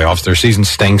in the playoffs. Their season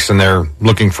stinks, and they're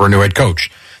looking for a new head coach.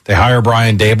 They hire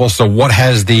Brian Dable. So what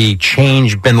has the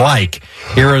change been like?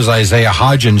 Here is Isaiah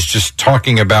Hodgins just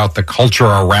talking about the culture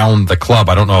around the club.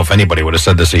 I don't know if anybody would have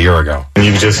said this a year ago.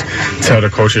 You can just tell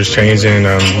the culture is changing.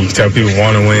 You can tell people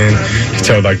want to win. You can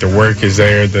tell the work is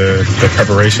there, the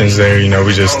preparation's there.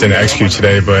 We just didn't execute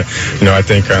today, but I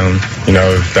think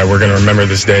that we're going to remember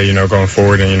this day, going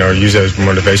forward, and use it as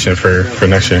motivation for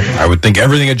next year. I would think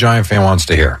everything a Giant fan wants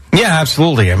to hear. Yeah,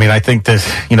 absolutely. I mean, I think that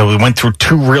we went through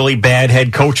 2 really bad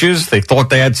head coaches. They thought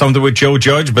they had something with Joe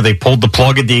Judge, but they pulled the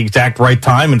plug at the exact right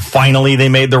time, and finally they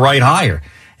made the right hire.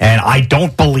 And I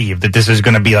don't believe that this is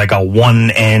going to be like a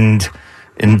one end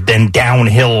and then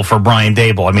downhill for Brian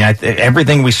Dable. I mean,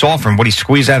 everything we saw from what he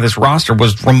squeezed out of this roster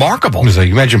was remarkable.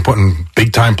 You imagine putting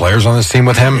big-time players on this team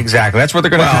with him? Exactly. That's what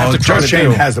they're going to have to try to do.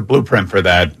 Shane has a blueprint for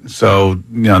that. So,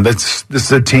 this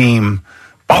is a team,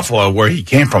 Buffalo, where he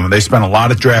came from. They spent a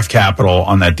lot of draft capital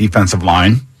on that defensive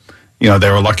line. They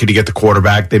were lucky to get the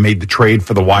quarterback. They made the trade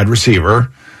for the wide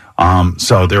receiver.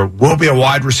 So there will be a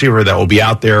wide receiver that will be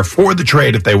out there for the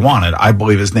trade if they want it. I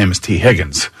believe his name is T.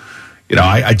 Higgins.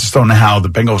 I just don't know how the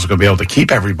Bengals are going to be able to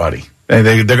keep everybody. They're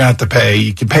going to have to pay.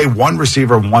 You can pay one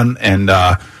receiver,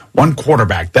 one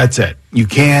quarterback. That's it. You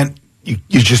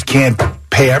just can't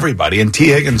pay everybody. And T.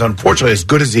 Higgins, unfortunately, as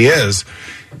good as he is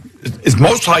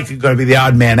most likely going to be the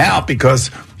odd man out because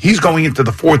he's going into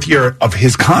the 4th year of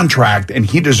his contract, and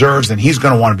he deserves and he's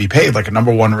going to want to be paid like a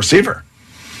number 1 receiver.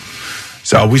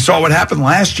 So we saw what happened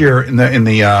last year in the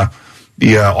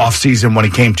offseason when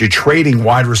it came to trading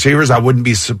wide receivers. I wouldn't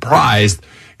be surprised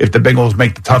if the Bengals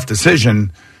make the tough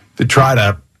decision to try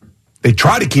to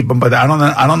keep him, but I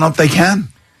don't know if they can.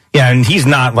 Yeah, and he's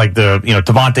not like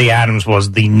Devontae Adams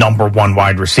was the number 1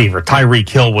 wide receiver. Tyreek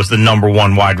Hill was the number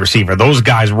 1 wide receiver. Those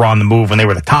guys were on the move when they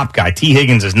were the top guy. T.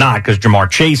 Higgins is not because Jamar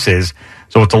Chase is.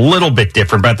 So it's a little bit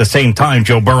different, but at the same time,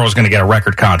 Joe Burrow is going to get a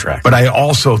record contract. But I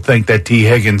also think that T.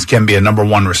 Higgins can be a number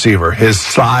 1 receiver. His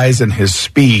size and his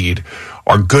speed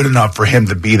are good enough for him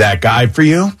to be that guy for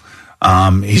you.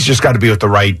 He's just got to be with the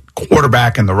right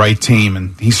quarterback and the right team,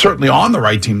 and he's certainly on the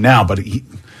right team now, but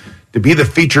to be the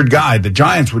featured guy, the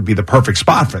Giants would be the perfect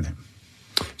spot for them.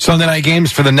 Sunday night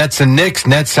games for the Nets and Knicks.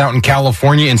 Nets out in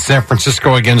California, in San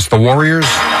Francisco against the Warriors.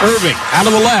 Irving out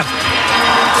of the left.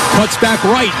 Cuts back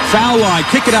right. Foul line.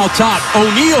 Kick it out top.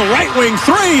 O'Neal, right wing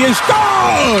 3 is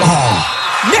good.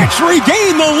 Knicks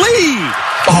regain the lead.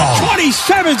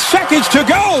 27 seconds to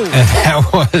go. And that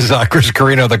was Chris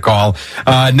Carino, the call.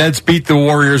 Nets beat the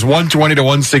Warriors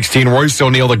 120-116. Royce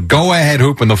O'Neal, the go-ahead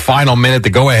hoop in the final minute,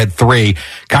 the go-ahead 3.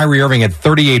 Kyrie Irving had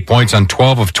 38 points on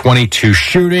 12 of 22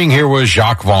 shooting. Here was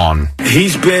Jacques Vaughn.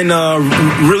 He's been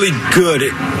really good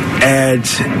at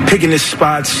picking his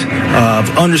spots,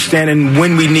 of understanding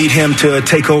when we need him to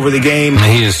take over the game.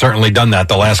 He has certainly done that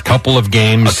the last couple of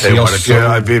games. I'll tell you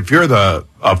what, if you're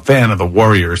a fan of the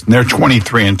Warriors, and they're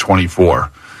 23-24,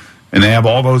 and they have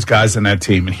all those guys in that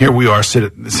team, and here we are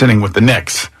sitting with the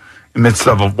Knicks in the midst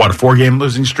of a 4-game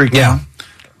losing streak now,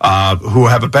 who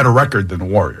have a better record than the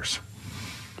Warriors.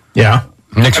 Yeah.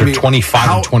 Knicks are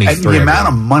 25-23. And the amount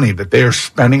of money that they are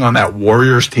spending on that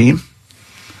Warriors team.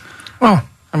 Well,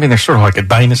 I mean, they're sort of like a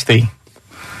dynasty.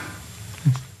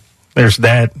 There's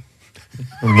that.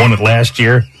 We won it last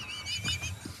year.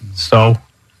 So,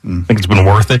 I think it's been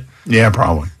worth it. Yeah,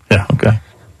 probably. Yeah, okay.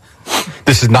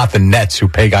 This is not the Nets who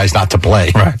pay guys not to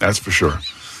play. Right. That's for sure.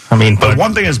 I mean, but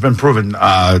one thing has been proven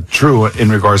true in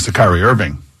regards to Kyrie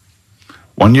Irving.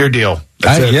 1-year deal.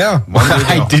 That's it. Yeah. 1-year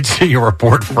deal. I did see your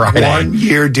report Friday.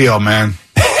 1-year deal, man.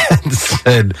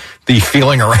 Said the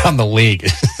feeling around the league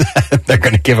is that they're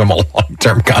going to give him a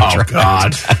long-term contract.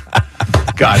 Oh,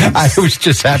 God. I was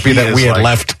just happy that we had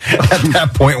left at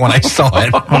that point when I saw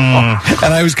it.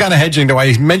 And I was kind of hedging, do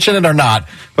I mention it or not?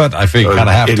 But I think kind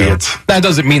of have idiots. to. That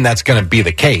doesn't mean that's going to be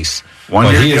the case.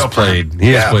 1-year he deal. Has played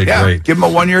great. Give him a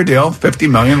 1-year deal,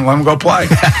 $50 million, let him go play.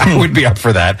 We'd be up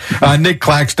for that. Nick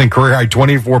Claxton, career high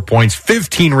 24 points,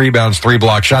 15 rebounds, 3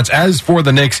 block shots. As for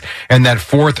the Knicks and that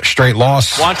 4th straight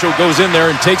loss. Juancho goes in there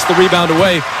and takes the rebound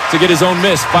away to get his own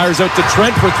miss. Fires out to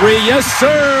Trent for 3. Yes,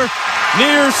 sir.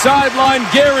 Near sideline,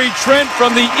 Gary Trent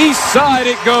from the east side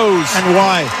it goes. And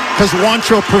why? Because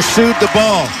Juancho pursued the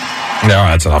ball. No,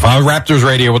 that's enough. Raptors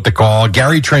radio with the call.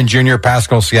 Gary Trent Jr.,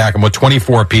 Pascal Siakam with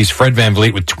 24 apiece. Fred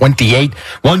VanVleet with 28.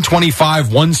 125,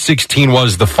 116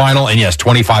 was the final. And yes,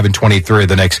 25 and 23 of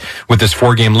the Knicks with this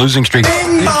 4-game losing streak.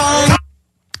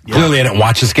 Clearly, I didn't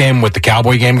watch this game with the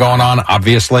Cowboy game going on,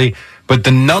 obviously. But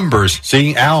the numbers,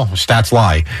 see, Al, stats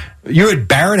lie. You had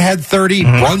Barrett had 30,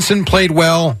 Brunson played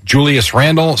well, Julius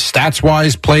Randle,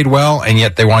 stats-wise, played well, and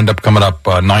yet they wind up coming up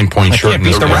 9 points short.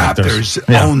 The Raptors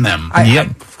own them.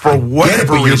 For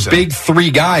whatever reason. Your big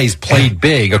 3 guys played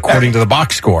big, according to the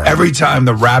box score. Every time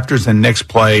the Raptors and Knicks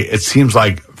play, it seems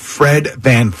like Fred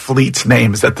VanVleet's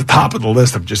name is at the top of the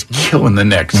list of just killing the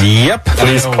Knicks. Yep.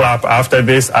 Please clap after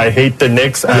this. I hate the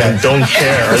Knicks and don't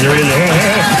care.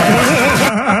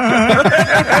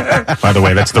 By the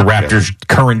way, that's the Raptors'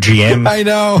 current GM. I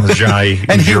know. Jai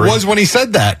and he Ujiri. was when he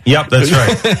said that. Yep, that's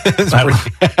right.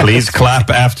 Please clap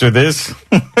after this.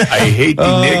 I hate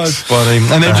the Knicks. It's funny.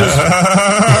 And then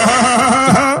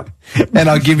and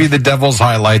I'll give you the Devils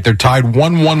highlight. They're tied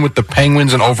 1-1 with the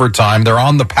Penguins in overtime. They're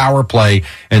on the power play,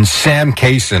 and Sam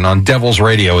Kaysen on Devils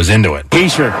radio is into it.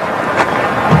 Keisher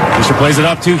plays it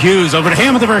up to Hughes. Over to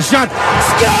Hamilton for a shot.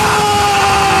 Score!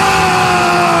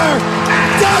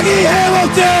 Dougie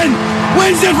Hamilton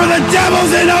wins it for the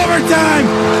Devils in overtime.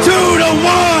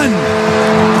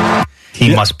 2-1.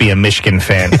 He must be a Michigan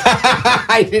fan.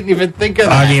 I didn't even think of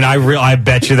that. I mean, I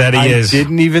bet you that he is. I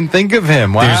didn't even think of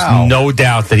him. Wow. There's no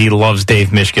doubt that he loves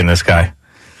Dave Michigan, this guy.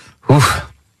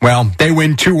 Oof. Well, they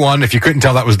win 2-1. If you couldn't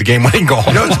tell, that was the game-winning goal.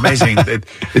 You know, it's amazing.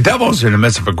 The Devils are in the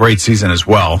midst of a great season as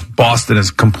well. Boston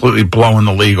is completely blowing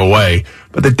the league away.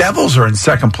 But the Devils are in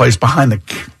second place behind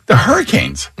the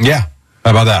Hurricanes. Yeah.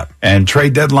 How about that? And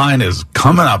trade deadline is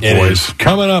coming up, It boys. is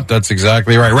coming up. That's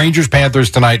exactly right. Rangers,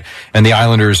 Panthers tonight, and the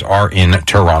Islanders are in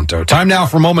Toronto. Time now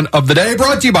for Moment of the Day,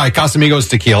 brought to you by Casamigos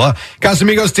Tequila.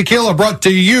 Casamigos Tequila brought to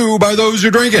you by those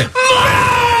who drink it.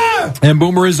 And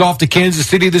Boomer is off to Kansas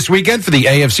City this weekend for the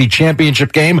AFC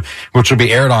Championship game, which will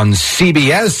be aired on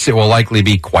CBS. It will likely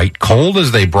be quite cold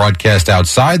as they broadcast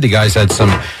outside. The guys had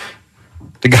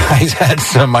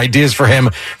some ideas for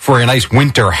him for a nice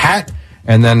winter hat.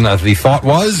 And then the thought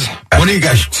was, one of you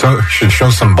guys should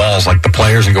show some balls like the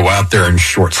players and go out there in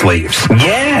short sleeves.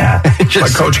 Yeah.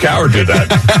 Like Coach Coward did that.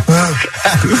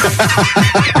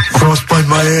 Frostbite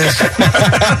my ass.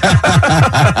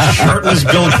 Shirtless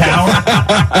Bill Coward.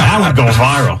 That would go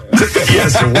viral.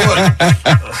 Yes, it would.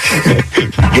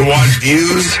 You want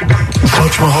views?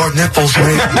 Touch my hard nipples,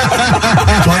 mate.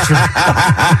 Touch them.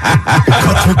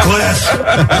 Cut through glass.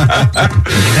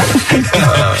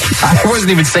 I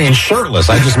wasn't even saying shirtless.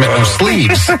 I just meant no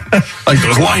sleeves, like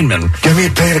those linemen. Give me a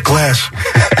pane of glass.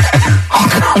 I'll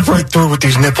cut right through with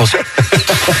these nipples.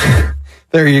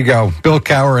 There you go. Bill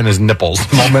Cowher and his nipples.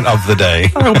 Moment of the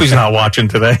day. I hope he's not watching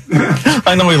today.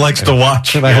 I know he likes to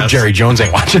watch. And I hope Jerry Jones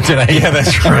ain't watching today. Yeah,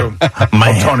 that's true.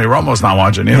 Tony Romo's not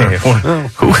watching either.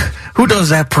 Who does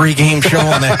that pregame show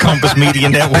on that Compass Media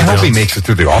Network? I hope he makes it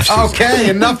through the offseason. Okay,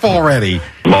 enough already.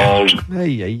 Balls.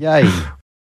 Hey.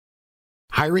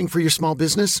 Hiring for your small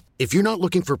business? If you're not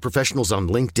looking for professionals on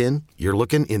LinkedIn, you're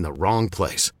looking in the wrong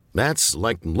place. That's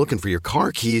like looking for your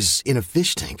car keys in a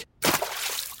fish tank.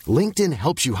 LinkedIn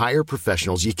helps you hire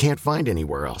professionals you can't find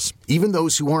anywhere else, even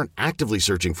those who aren't actively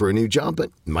searching for a new job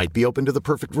but might be open to the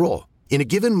perfect role. In a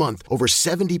given month, over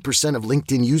 70% of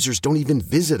LinkedIn users don't even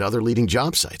visit other leading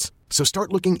job sites. So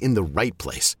start looking in the right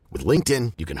place. With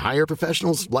LinkedIn, you can hire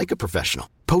professionals like a professional.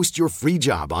 Post your free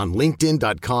job on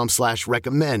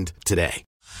linkedin.com/recommend today.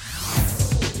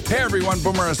 Hey everyone,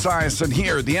 Boomer Esiason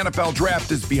here. The NFL Draft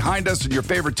is behind us and your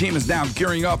favorite team is now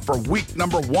gearing up for week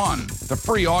number 1. The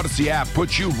free Odyssey app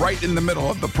puts you right in the middle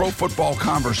of the pro football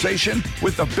conversation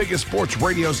with the biggest sports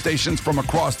radio stations from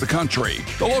across the country.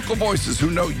 The local voices who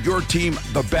know your team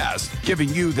the best, giving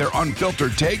you their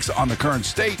unfiltered takes on the current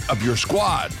state of your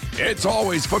squad. It's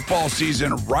always football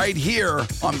season right here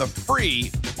on the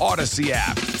free Odyssey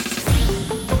app.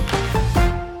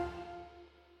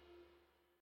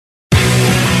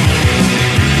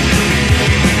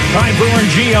 Hi, Brewer and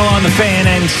Gio on the Fan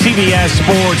and CBS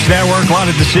Sports Network. A lot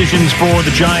of decisions for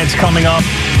the Giants coming up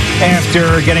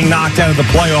after getting knocked out of the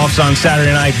playoffs on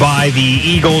Saturday night by the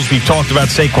Eagles. We've talked about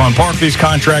Saquon Barkley's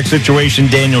contract situation,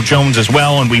 Daniel Jones as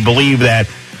well, and we believe that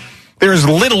there's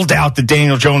little doubt that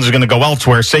Daniel Jones is going to go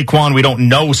elsewhere. Saquon, we don't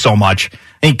know so much.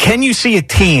 And can you see a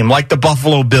team like the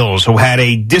Buffalo Bills, who had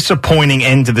a disappointing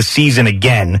end to the season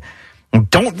again,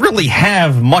 don't really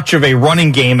have much of a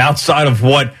running game outside of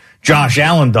what Josh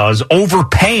Allen does,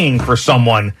 overpaying for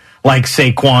someone like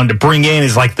Saquon to bring in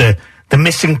is like the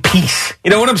missing piece. You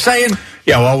know what I'm saying?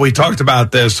 Yeah, well, we talked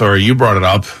about this, or you brought it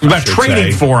up. About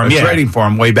trading for him, yeah. Trading for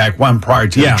him way back when, prior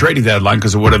to the trading deadline,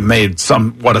 because it would have made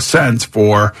somewhat a sense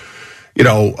for,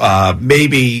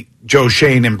 maybe Joe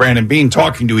Shane and Brandon Beane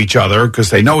talking to each other because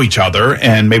they know each other,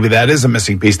 and maybe that is a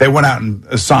missing piece. They went out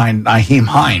and signed Nyheim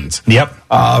Hines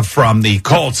from the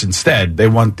Colts instead. They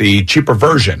want the cheaper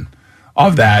version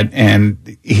of that,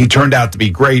 and he turned out to be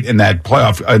great in that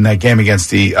game against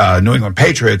the New England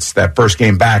Patriots, that first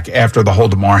game back after the whole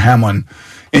Damar Hamlin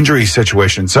injury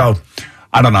situation. So,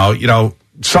 I don't know,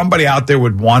 somebody out there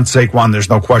would want Saquon, there's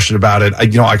no question about it.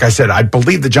 Like I said, I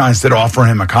believe the Giants did offer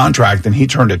him a contract, and he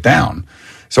turned it down.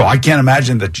 So I can't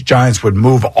imagine that the Giants would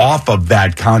move off of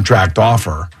that contract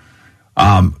offer.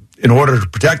 In order to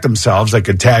protect themselves, they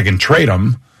could tag and trade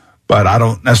him, but I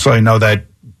don't necessarily know that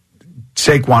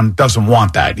Saquon doesn't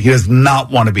want that. He does not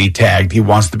want to be tagged. He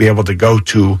wants to be able to go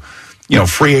to,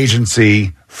 free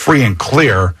agency, free and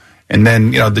clear. And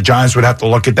then, the Giants would have to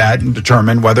look at that and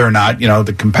determine whether or not,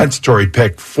 the compensatory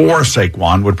pick for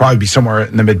Saquon would probably be somewhere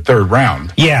in the mid-third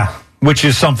round. Yeah, which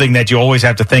is something that you always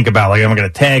have to think about. Like, am I going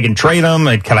to tag and trade him?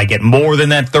 Can I get more than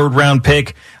that third-round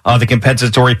pick, the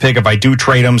compensatory pick, if I do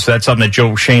trade him? So that's something that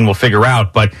Joe Shane will figure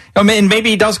out. But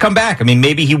maybe he does come back.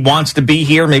 Maybe he wants to be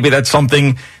here. Maybe that's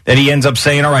something that he ends up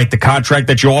saying, all right, the contract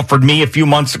that you offered me a few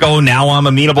months ago, now I'm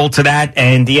amenable to that,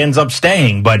 and he ends up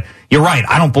staying. But you're right.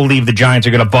 I don't believe the Giants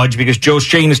are going to budge because Joe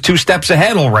Shane is 2 steps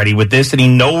ahead already with this, and he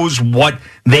knows what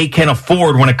they can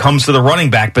afford when it comes to the running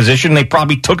back position. They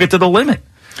probably took it to the limit.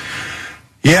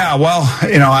 Yeah, well,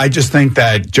 I just think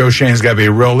that Joe Shane's got to be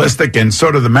realistic, and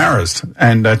so do the Maras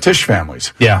and Tisch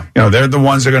families. Yeah. They're the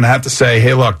ones that are going to have to say,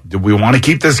 hey, look, we want to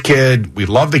keep this kid. We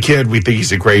love the kid. We think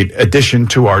he's a great addition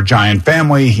to our Giant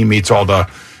family. He meets all the,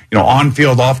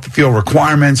 on-field, off-the-field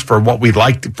requirements for what we'd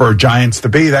like for Giants to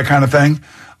be, that kind of thing.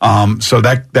 So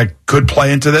that could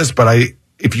play into this. But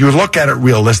if you look at it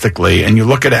realistically and you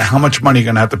look at it, how much money you're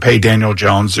going to have to pay Daniel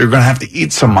Jones, you're going to have to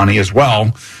eat some money as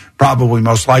well, probably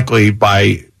most likely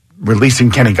by releasing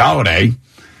Kenny Golladay,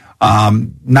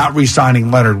 not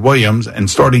re-signing Leonard Williams, and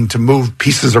starting to move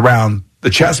pieces around the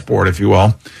chessboard, if you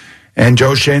will. And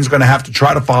Joe Schoen's going to have to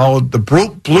try to follow the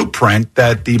blueprint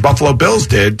that the Buffalo Bills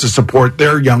did to support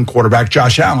their young quarterback,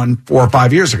 Josh Allen, 4 or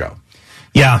 5 years ago.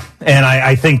 Yeah, and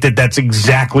I think that that's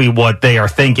exactly what they are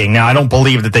thinking. Now, I don't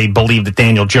believe that they believe that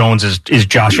Daniel Jones is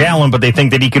Josh Allen, but they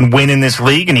think that he can win in this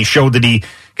league, and he showed that he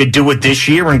could do it this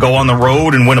year and go on the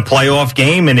road and win a playoff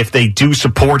game. And if they do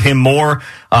support him more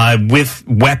with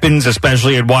weapons,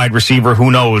 especially at wide receiver, who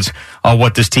knows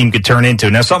what this team could turn into.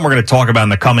 Now, something we're going to talk about in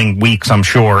the coming weeks, I'm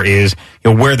sure, is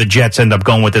where the Jets end up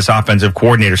going with this offensive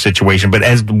coordinator situation. But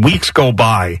as the weeks go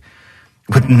by,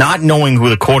 with not knowing who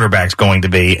the quarterback's going to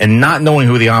be and not knowing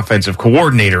who the offensive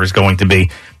coordinator is going to be,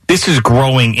 this is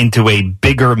growing into a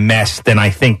bigger mess than I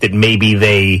think that maybe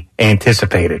they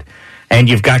anticipated. And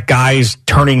you've got guys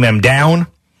turning them down.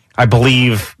 I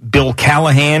believe Bill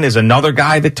Callahan is another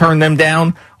guy that turned them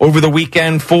down over the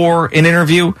weekend for an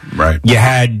interview. Right. You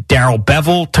had Darrell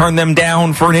Bevel turn them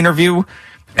down for an interview.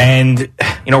 And,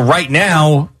 right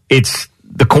now, it's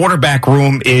the quarterback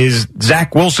room is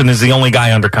Zach Wilson is the only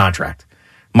guy under contract.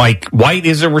 Mike White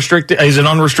is an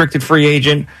unrestricted free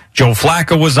agent. Joe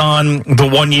Flacco was on the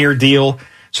 1-year deal.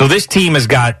 So this team has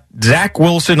got Zach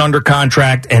Wilson under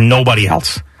contract and nobody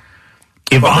else.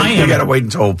 They got to wait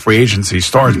until free agency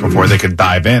starts before they could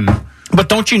dive in. But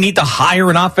don't you need to hire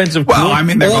an offensive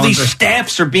coordinator? All these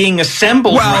staffs are being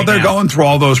assembled. Well, they're going through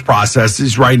all those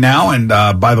processes right now. And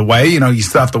by the way, you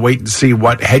still have to wait and see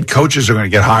what head coaches are going to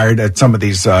get hired at some of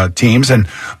these teams. And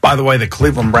by the way, the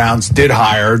Cleveland Browns did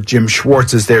hire Jim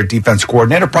Schwartz as their defense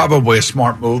coordinator. Probably a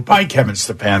smart move by Kevin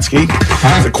Stefanski,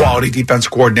 the quality defense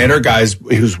coordinator, guys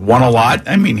who's won a lot.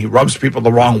 I mean, he rubs people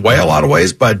the wrong way a lot of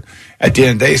ways, but at the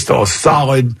end of the day, still a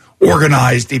solid,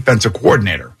 organized defensive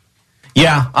coordinator.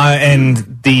 Yeah,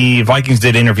 and the Vikings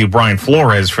did interview Brian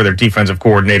Flores for their defensive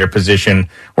coordinator position,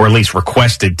 or at least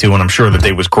requested to, and I'm sure that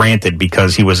they was granted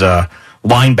because he was a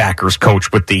linebackers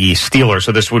coach with the Steelers,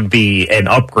 so this would be an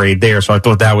upgrade there. So I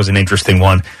thought that was an interesting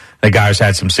one. The guy's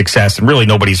had some success, and really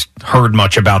nobody's heard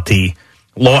much about the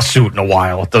lawsuit in a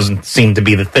while. It doesn't seem to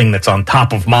be the thing that's on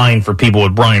top of mind for people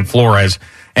with Brian Flores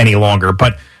any longer.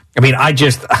 But, I mean, I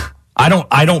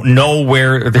don't know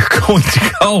where they're going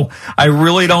to go. I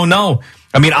really don't know.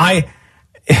 I mean,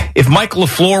 if Mike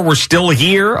LaFleur were still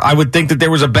here, I would think that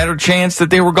there was a better chance that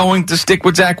they were going to stick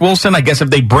with Zach Wilson. I guess if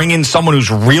they bring in someone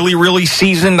who's really, really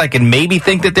seasoned, I can maybe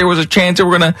think that there was a chance that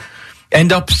we're going to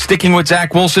end up sticking with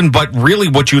Zach Wilson. But really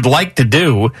what you'd like to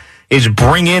do is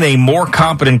bring in a more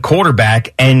competent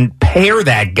quarterback and pair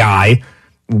that guy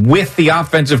with the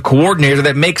offensive coordinator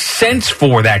that makes sense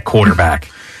for that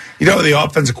quarterback. The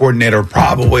offensive coordinator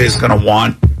probably is going to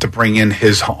want to bring in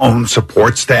his own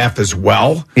support staff as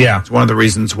well. Yeah. It's one of the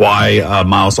reasons why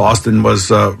Miles Austin was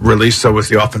released. So was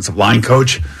the offensive line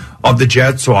coach of the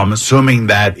Jets. So I'm assuming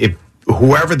that if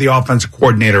whoever the offensive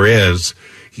coordinator is,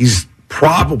 he's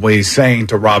probably saying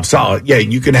to Rob Saleh, yeah,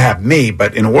 you can have me,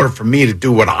 but in order for me to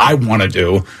do what I want to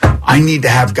do, I need to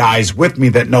have guys with me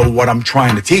that know what I'm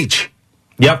trying to teach.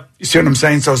 Yep. You see what I'm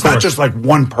saying? So it's not just like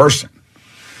one person.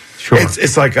 Sure.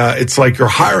 It's like you're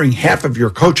hiring half of your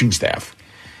coaching staff.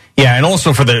 Yeah, and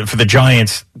also for the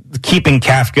Giants, keeping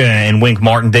Kafka and Wink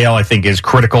Martindale, I think, is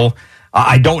critical.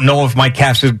 I don't know if Mike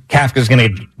Kafka is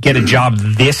going to get a job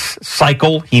this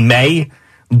cycle. He may,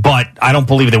 but I don't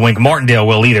believe that Wink Martindale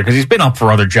will either because he's been up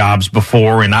for other jobs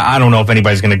before, and I don't know if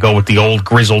anybody's going to go with the old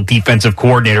grizzled defensive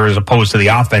coordinator as opposed to the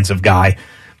offensive guy.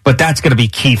 But that's going to be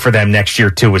key for them next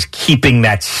year, too, is keeping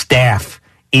that staff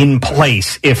in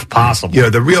place if possible. Yeah,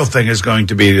 the real thing is going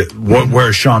to be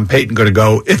where is Sean Payton going to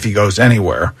go if he goes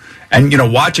anywhere. And,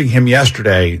 watching him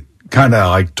yesterday kind of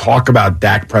like talk about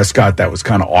Dak Prescott, that was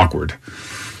kind of awkward.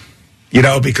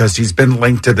 Because he's been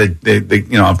linked to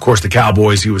the of course, the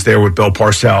Cowboys. He was there with Bill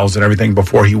Parcells and everything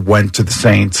before he went to the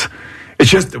Saints.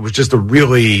 It was just a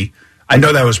really, I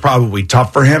know that was probably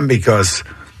tough for him because,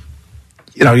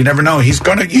 you never know. He's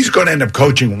going to end up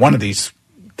coaching one of these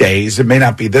days. It may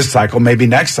not be this cycle, maybe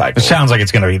next cycle. It sounds like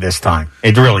it's going to be this time.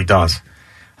 It really does.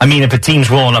 I mean, if a team's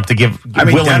willing up to give...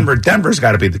 Denver's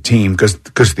got to be the team because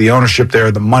the ownership there,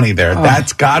 the money there,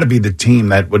 that's got to be the team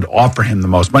that would offer him the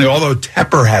most money, although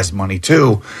Tepper has money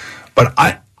too. But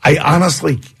I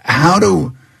honestly,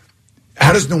 how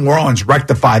How does New Orleans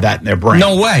rectify that in their brain?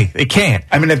 No way. They can't.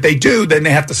 I mean, if they do, then they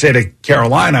have to say to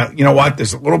Carolina, you know what,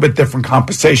 there's a little bit different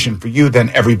compensation for you than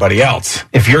everybody else.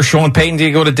 If you're Sean Payton, do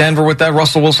you go to Denver with that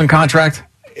Russell Wilson contract?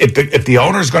 If the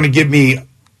owner's going to give me,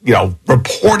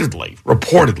 reportedly,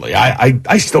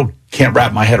 I still can't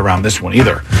wrap my head around this one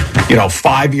either.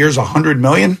 5 years, $100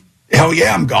 million? Hell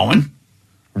yeah, I'm going.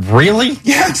 Really?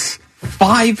 Yes.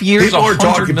 5 years, People are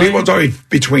talking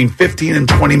between 15 and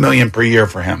 20 million per year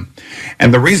for him.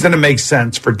 And the reason it makes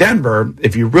sense for Denver,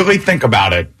 if you really think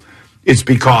about it, it's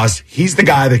because he's the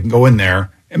guy that can go in there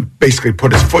and basically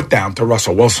put his foot down to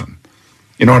Russell Wilson.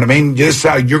 You know what I mean? This is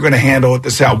how you're going to handle it.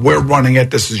 This is how we're running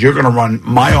it. You're going to run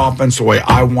my offense the way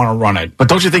I want to run it. But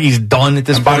don't you think he's done at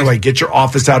this point? By the way, get your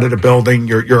office out of the building.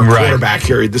 You're a quarterback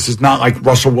here. This is not like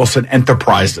Russell Wilson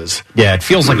Enterprises. Yeah, it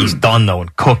feels like he's done, though,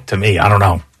 and cooked to me. I don't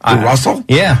know. Russell?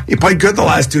 Yeah. He played good the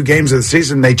last 2 games of the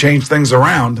season. They changed things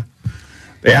around.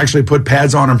 They actually put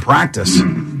pads on in practice.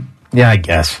 Yeah, I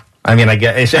guess. I mean, I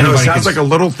guess. I know it sounds like a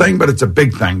little thing, but it's a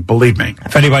big thing, believe me.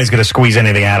 If anybody's going to squeeze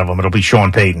anything out of them, it'll be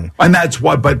Sean Payton. And that's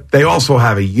what, but they also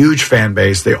have a huge fan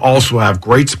base. They also have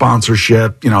great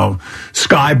sponsorship,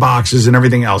 sky boxes and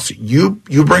everything else. You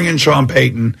bring in Sean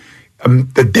Payton,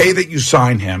 the day that you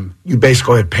sign him, you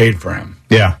basically had paid for him.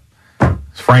 Yeah.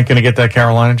 Is Frank going to get that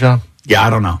Carolina job? Yeah,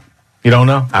 I don't know. You don't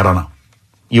know? I don't know.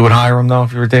 You would hire him, though,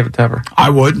 if you were David Tepper?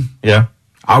 I would. Yeah?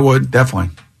 I would,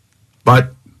 definitely.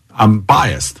 But I'm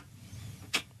biased.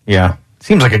 Yeah.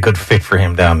 Seems like a good fit for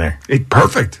him down there.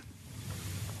 Perfect.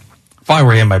 If I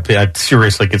were him, I'd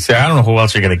seriously consider. I don't know who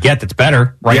else you're going to get that's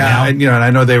better now. Yeah, and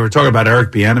I know they were talking about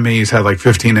Eric Bieniemy. He's had like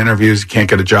 15 interviews. He can't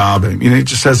get a job. I mean, he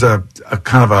just has a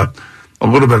kind of a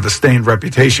little bit of a stained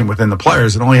reputation within the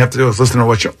players. And all you have to do is listen to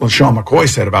what Sean McCoy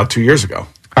said about 2 years ago.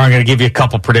 All right, I'm going to give you a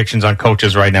couple predictions on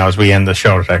coaches right now as we end the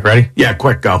show today. Ready? Yeah,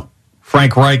 quick, go.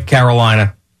 Frank Reich,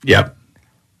 Carolina. Yep.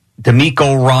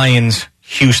 DeMeco Ryans,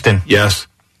 Houston. Yes.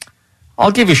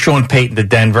 I'll give you Sean Payton to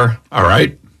Denver. All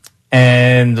right.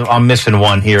 And I'm missing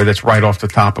one here that's right off the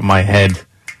top of my head.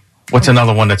 What's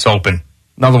another one that's open?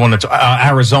 Another one that's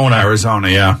Arizona. Arizona,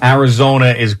 yeah.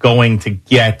 Arizona is going to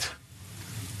get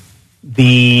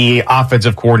the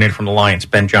offensive coordinator from the Lions,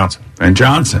 Ben Johnson. Ben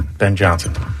Johnson.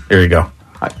 There you go.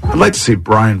 I'd like to see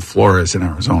Brian Flores in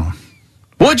Arizona.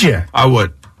 Would you? I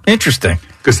would. Interesting.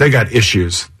 Because they got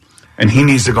issues. And he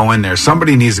needs to go in there.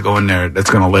 Somebody needs to go in there that's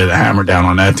going to lay the hammer down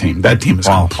on that team. That team is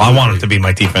I want him to be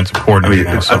my defensive coordinator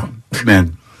now. So.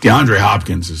 Man, DeAndre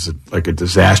Hopkins is like a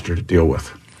disaster to deal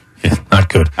with. Yeah, not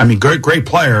good. I mean, great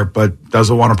player, but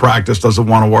doesn't want to practice, doesn't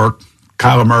want to work.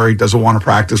 Kyler Murray doesn't want to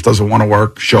practice, doesn't want to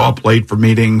work, show up late for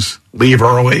meetings, leave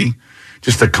early.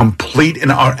 Just a complete,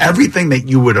 and everything that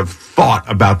you would have thought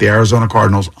about the Arizona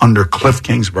Cardinals under Cliff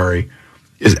Kingsbury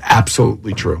is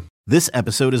absolutely true. This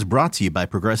episode is brought to you by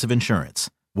Progressive Insurance.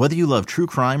 Whether you love true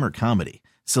crime or comedy,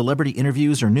 celebrity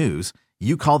interviews or news,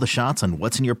 you call the shots on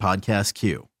what's in your podcast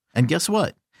queue. And guess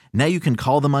what? Now you can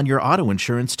call them on your auto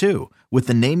insurance too with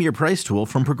the Name Your Price tool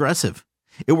from Progressive.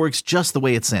 It works just the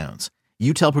way it sounds.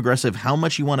 You tell Progressive how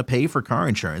much you want to pay for car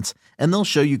insurance, and they'll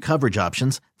show you coverage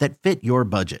options that fit your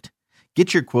budget.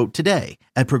 Get your quote today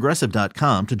at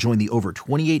Progressive.com to join the over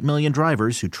 28 million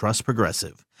drivers who trust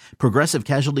Progressive. Progressive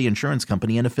Casualty Insurance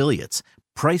Company and Affiliates.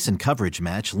 Price and coverage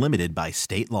match limited by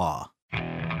state law.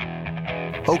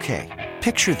 Okay,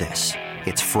 picture this.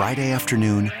 It's Friday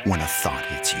afternoon when a thought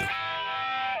hits you.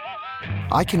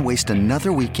 I can waste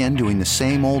another weekend doing the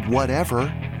same old whatever,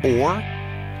 or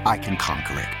I can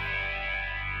conquer it.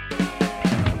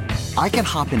 I can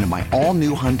hop into my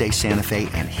all-new Hyundai Santa Fe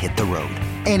and hit the road.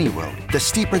 Any road. The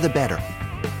steeper, the better.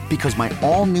 Because my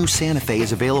all-new Santa Fe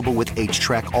is available with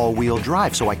H-Track all-wheel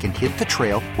drive, so I can hit the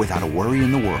trail without a worry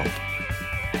in the world.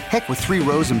 Heck, with 3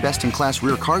 rows and best-in-class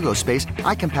rear cargo space,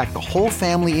 I can pack the whole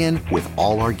family in with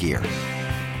all our gear.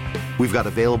 We've got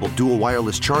available dual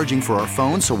wireless charging for our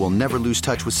phones, so we'll never lose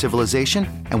touch with civilization,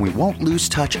 and we won't lose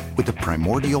touch with the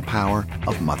primordial power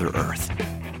of Mother Earth.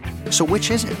 So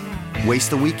which is it?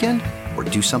 Waste the weekend or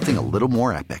do something a little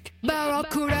more epic?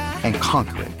 And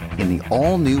conquer it in the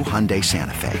all-new Hyundai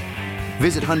Santa Fe.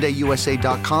 Visit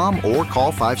HyundaiUSA.com or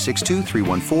call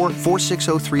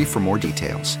 562-314-4603 for more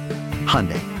details.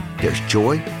 Hyundai, there's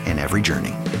joy in every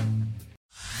journey.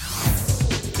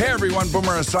 Hey everyone,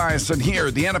 Boomer Esiason here.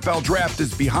 The NFL Draft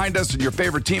is behind us and your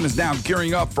favorite team is now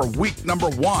gearing up for week number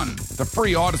 1. The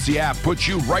free Odyssey app puts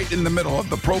you right in the middle of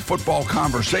the pro football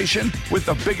conversation with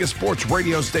the biggest sports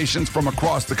radio stations from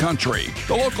across the country.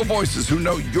 The local voices who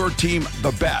know your team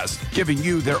the best, giving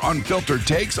you their unfiltered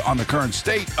takes on the current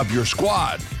state of your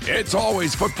squad. It's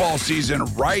always football season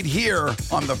right here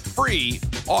on the free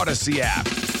Odyssey app.